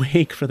held a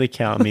wake for the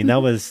cow. I mean,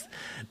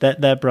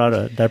 that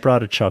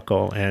brought a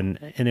chuckle, and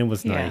it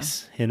was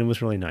nice, and it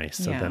was really nice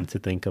of them to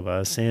think of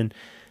us. And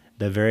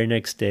the very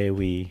next day,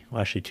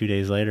 actually 2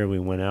 days later, we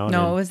went out.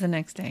 No, it was the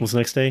next day. It was the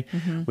next day?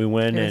 Mm-hmm. We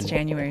went It was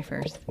January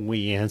 1st.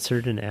 We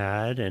answered an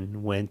ad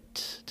and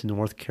went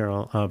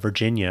to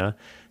Virginia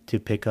to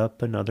pick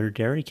up another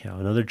dairy cow,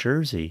 another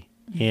Jersey.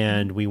 Mm-hmm.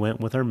 And we went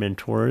with our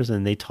mentors,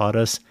 and they taught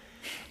us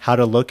how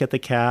to look at the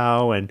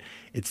cow. And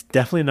it's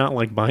definitely not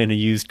like buying a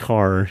used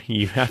car.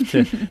 You have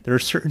to, there are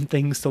certain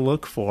things to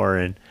look for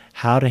and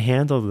how to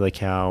handle the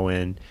cow.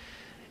 And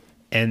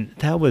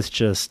that was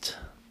just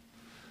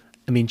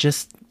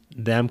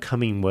them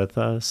coming with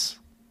us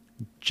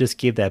just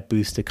gave that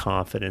boost of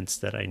confidence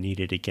that I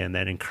needed again,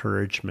 that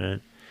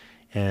encouragement.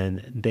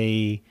 And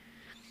they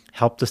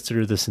helped us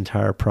through this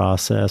entire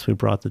process. We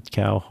brought the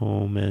cow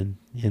home, and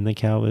the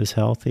cow is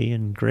healthy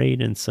and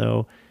great. And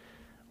so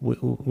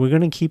we're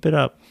going to keep it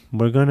up.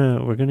 We're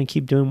going to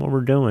keep doing what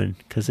we're doing,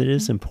 because it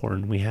is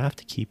important. We have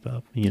to keep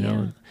up, you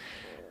know.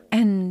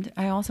 And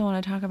I also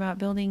want to talk about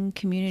building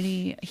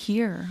community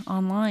here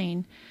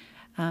online.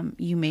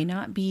 You may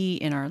not be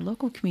in our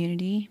local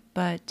community,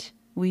 but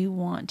we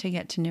want to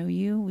get to know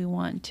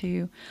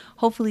you.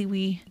 Hopefully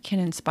we can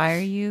inspire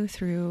you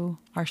through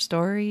our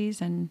stories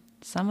and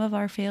some of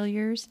our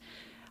failures.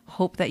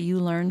 Hope that you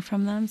learn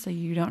from them so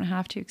you don't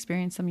have to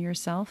experience them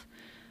yourself.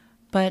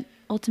 But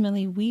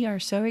ultimately, we are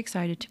so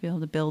excited to be able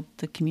to build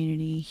the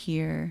community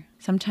here.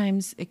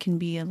 Sometimes it can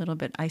be a little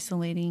bit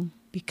isolating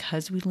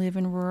because we live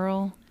in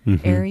rural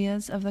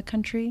areas of the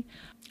country.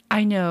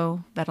 I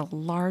know that a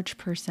large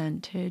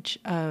percentage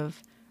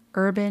of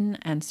urban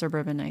and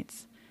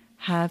suburbanites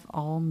have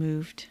all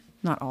moved,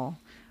 not all,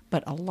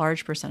 but a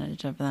large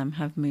percentage of them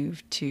have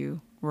moved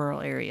to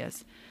rural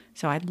areas.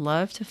 So I'd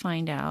love to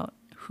find out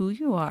who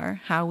you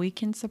are, how we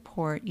can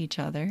support each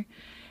other,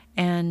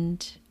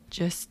 and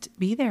just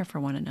be there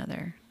for one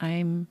another.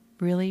 I'm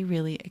really,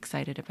 really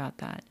excited about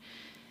that.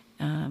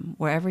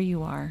 Wherever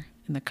you are,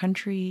 in the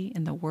country,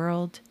 in the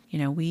world,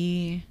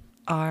 we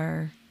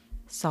are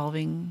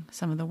solving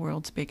some of the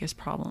world's biggest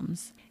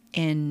problems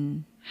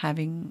in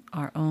having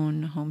our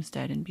own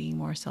homestead and being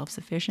more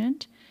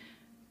self-sufficient,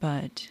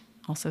 but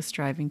also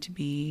striving to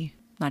be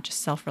not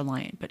just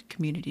self-reliant, but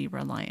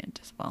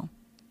community-reliant as well.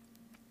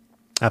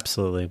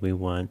 Absolutely. We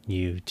want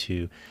you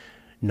to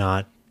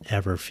not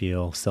ever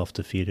feel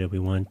self-defeated. We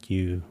want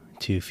you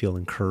to feel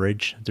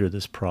encouraged through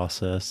this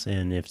process.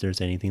 And if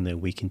there's anything that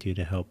we can do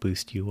to help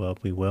boost you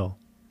up, we will.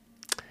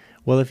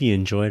 Well, if you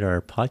enjoyed our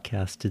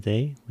podcast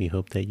today, we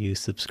hope that you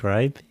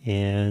subscribe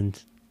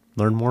and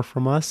learn more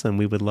from us, and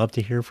we would love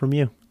to hear from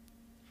you.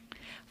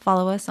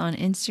 Follow us on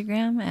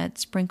Instagram at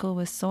Sprinkle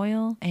with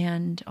Soil,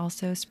 and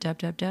also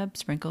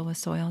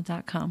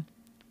www.sprinklewithsoil.com.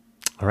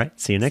 All right.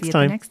 See you next See you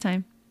time. next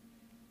time.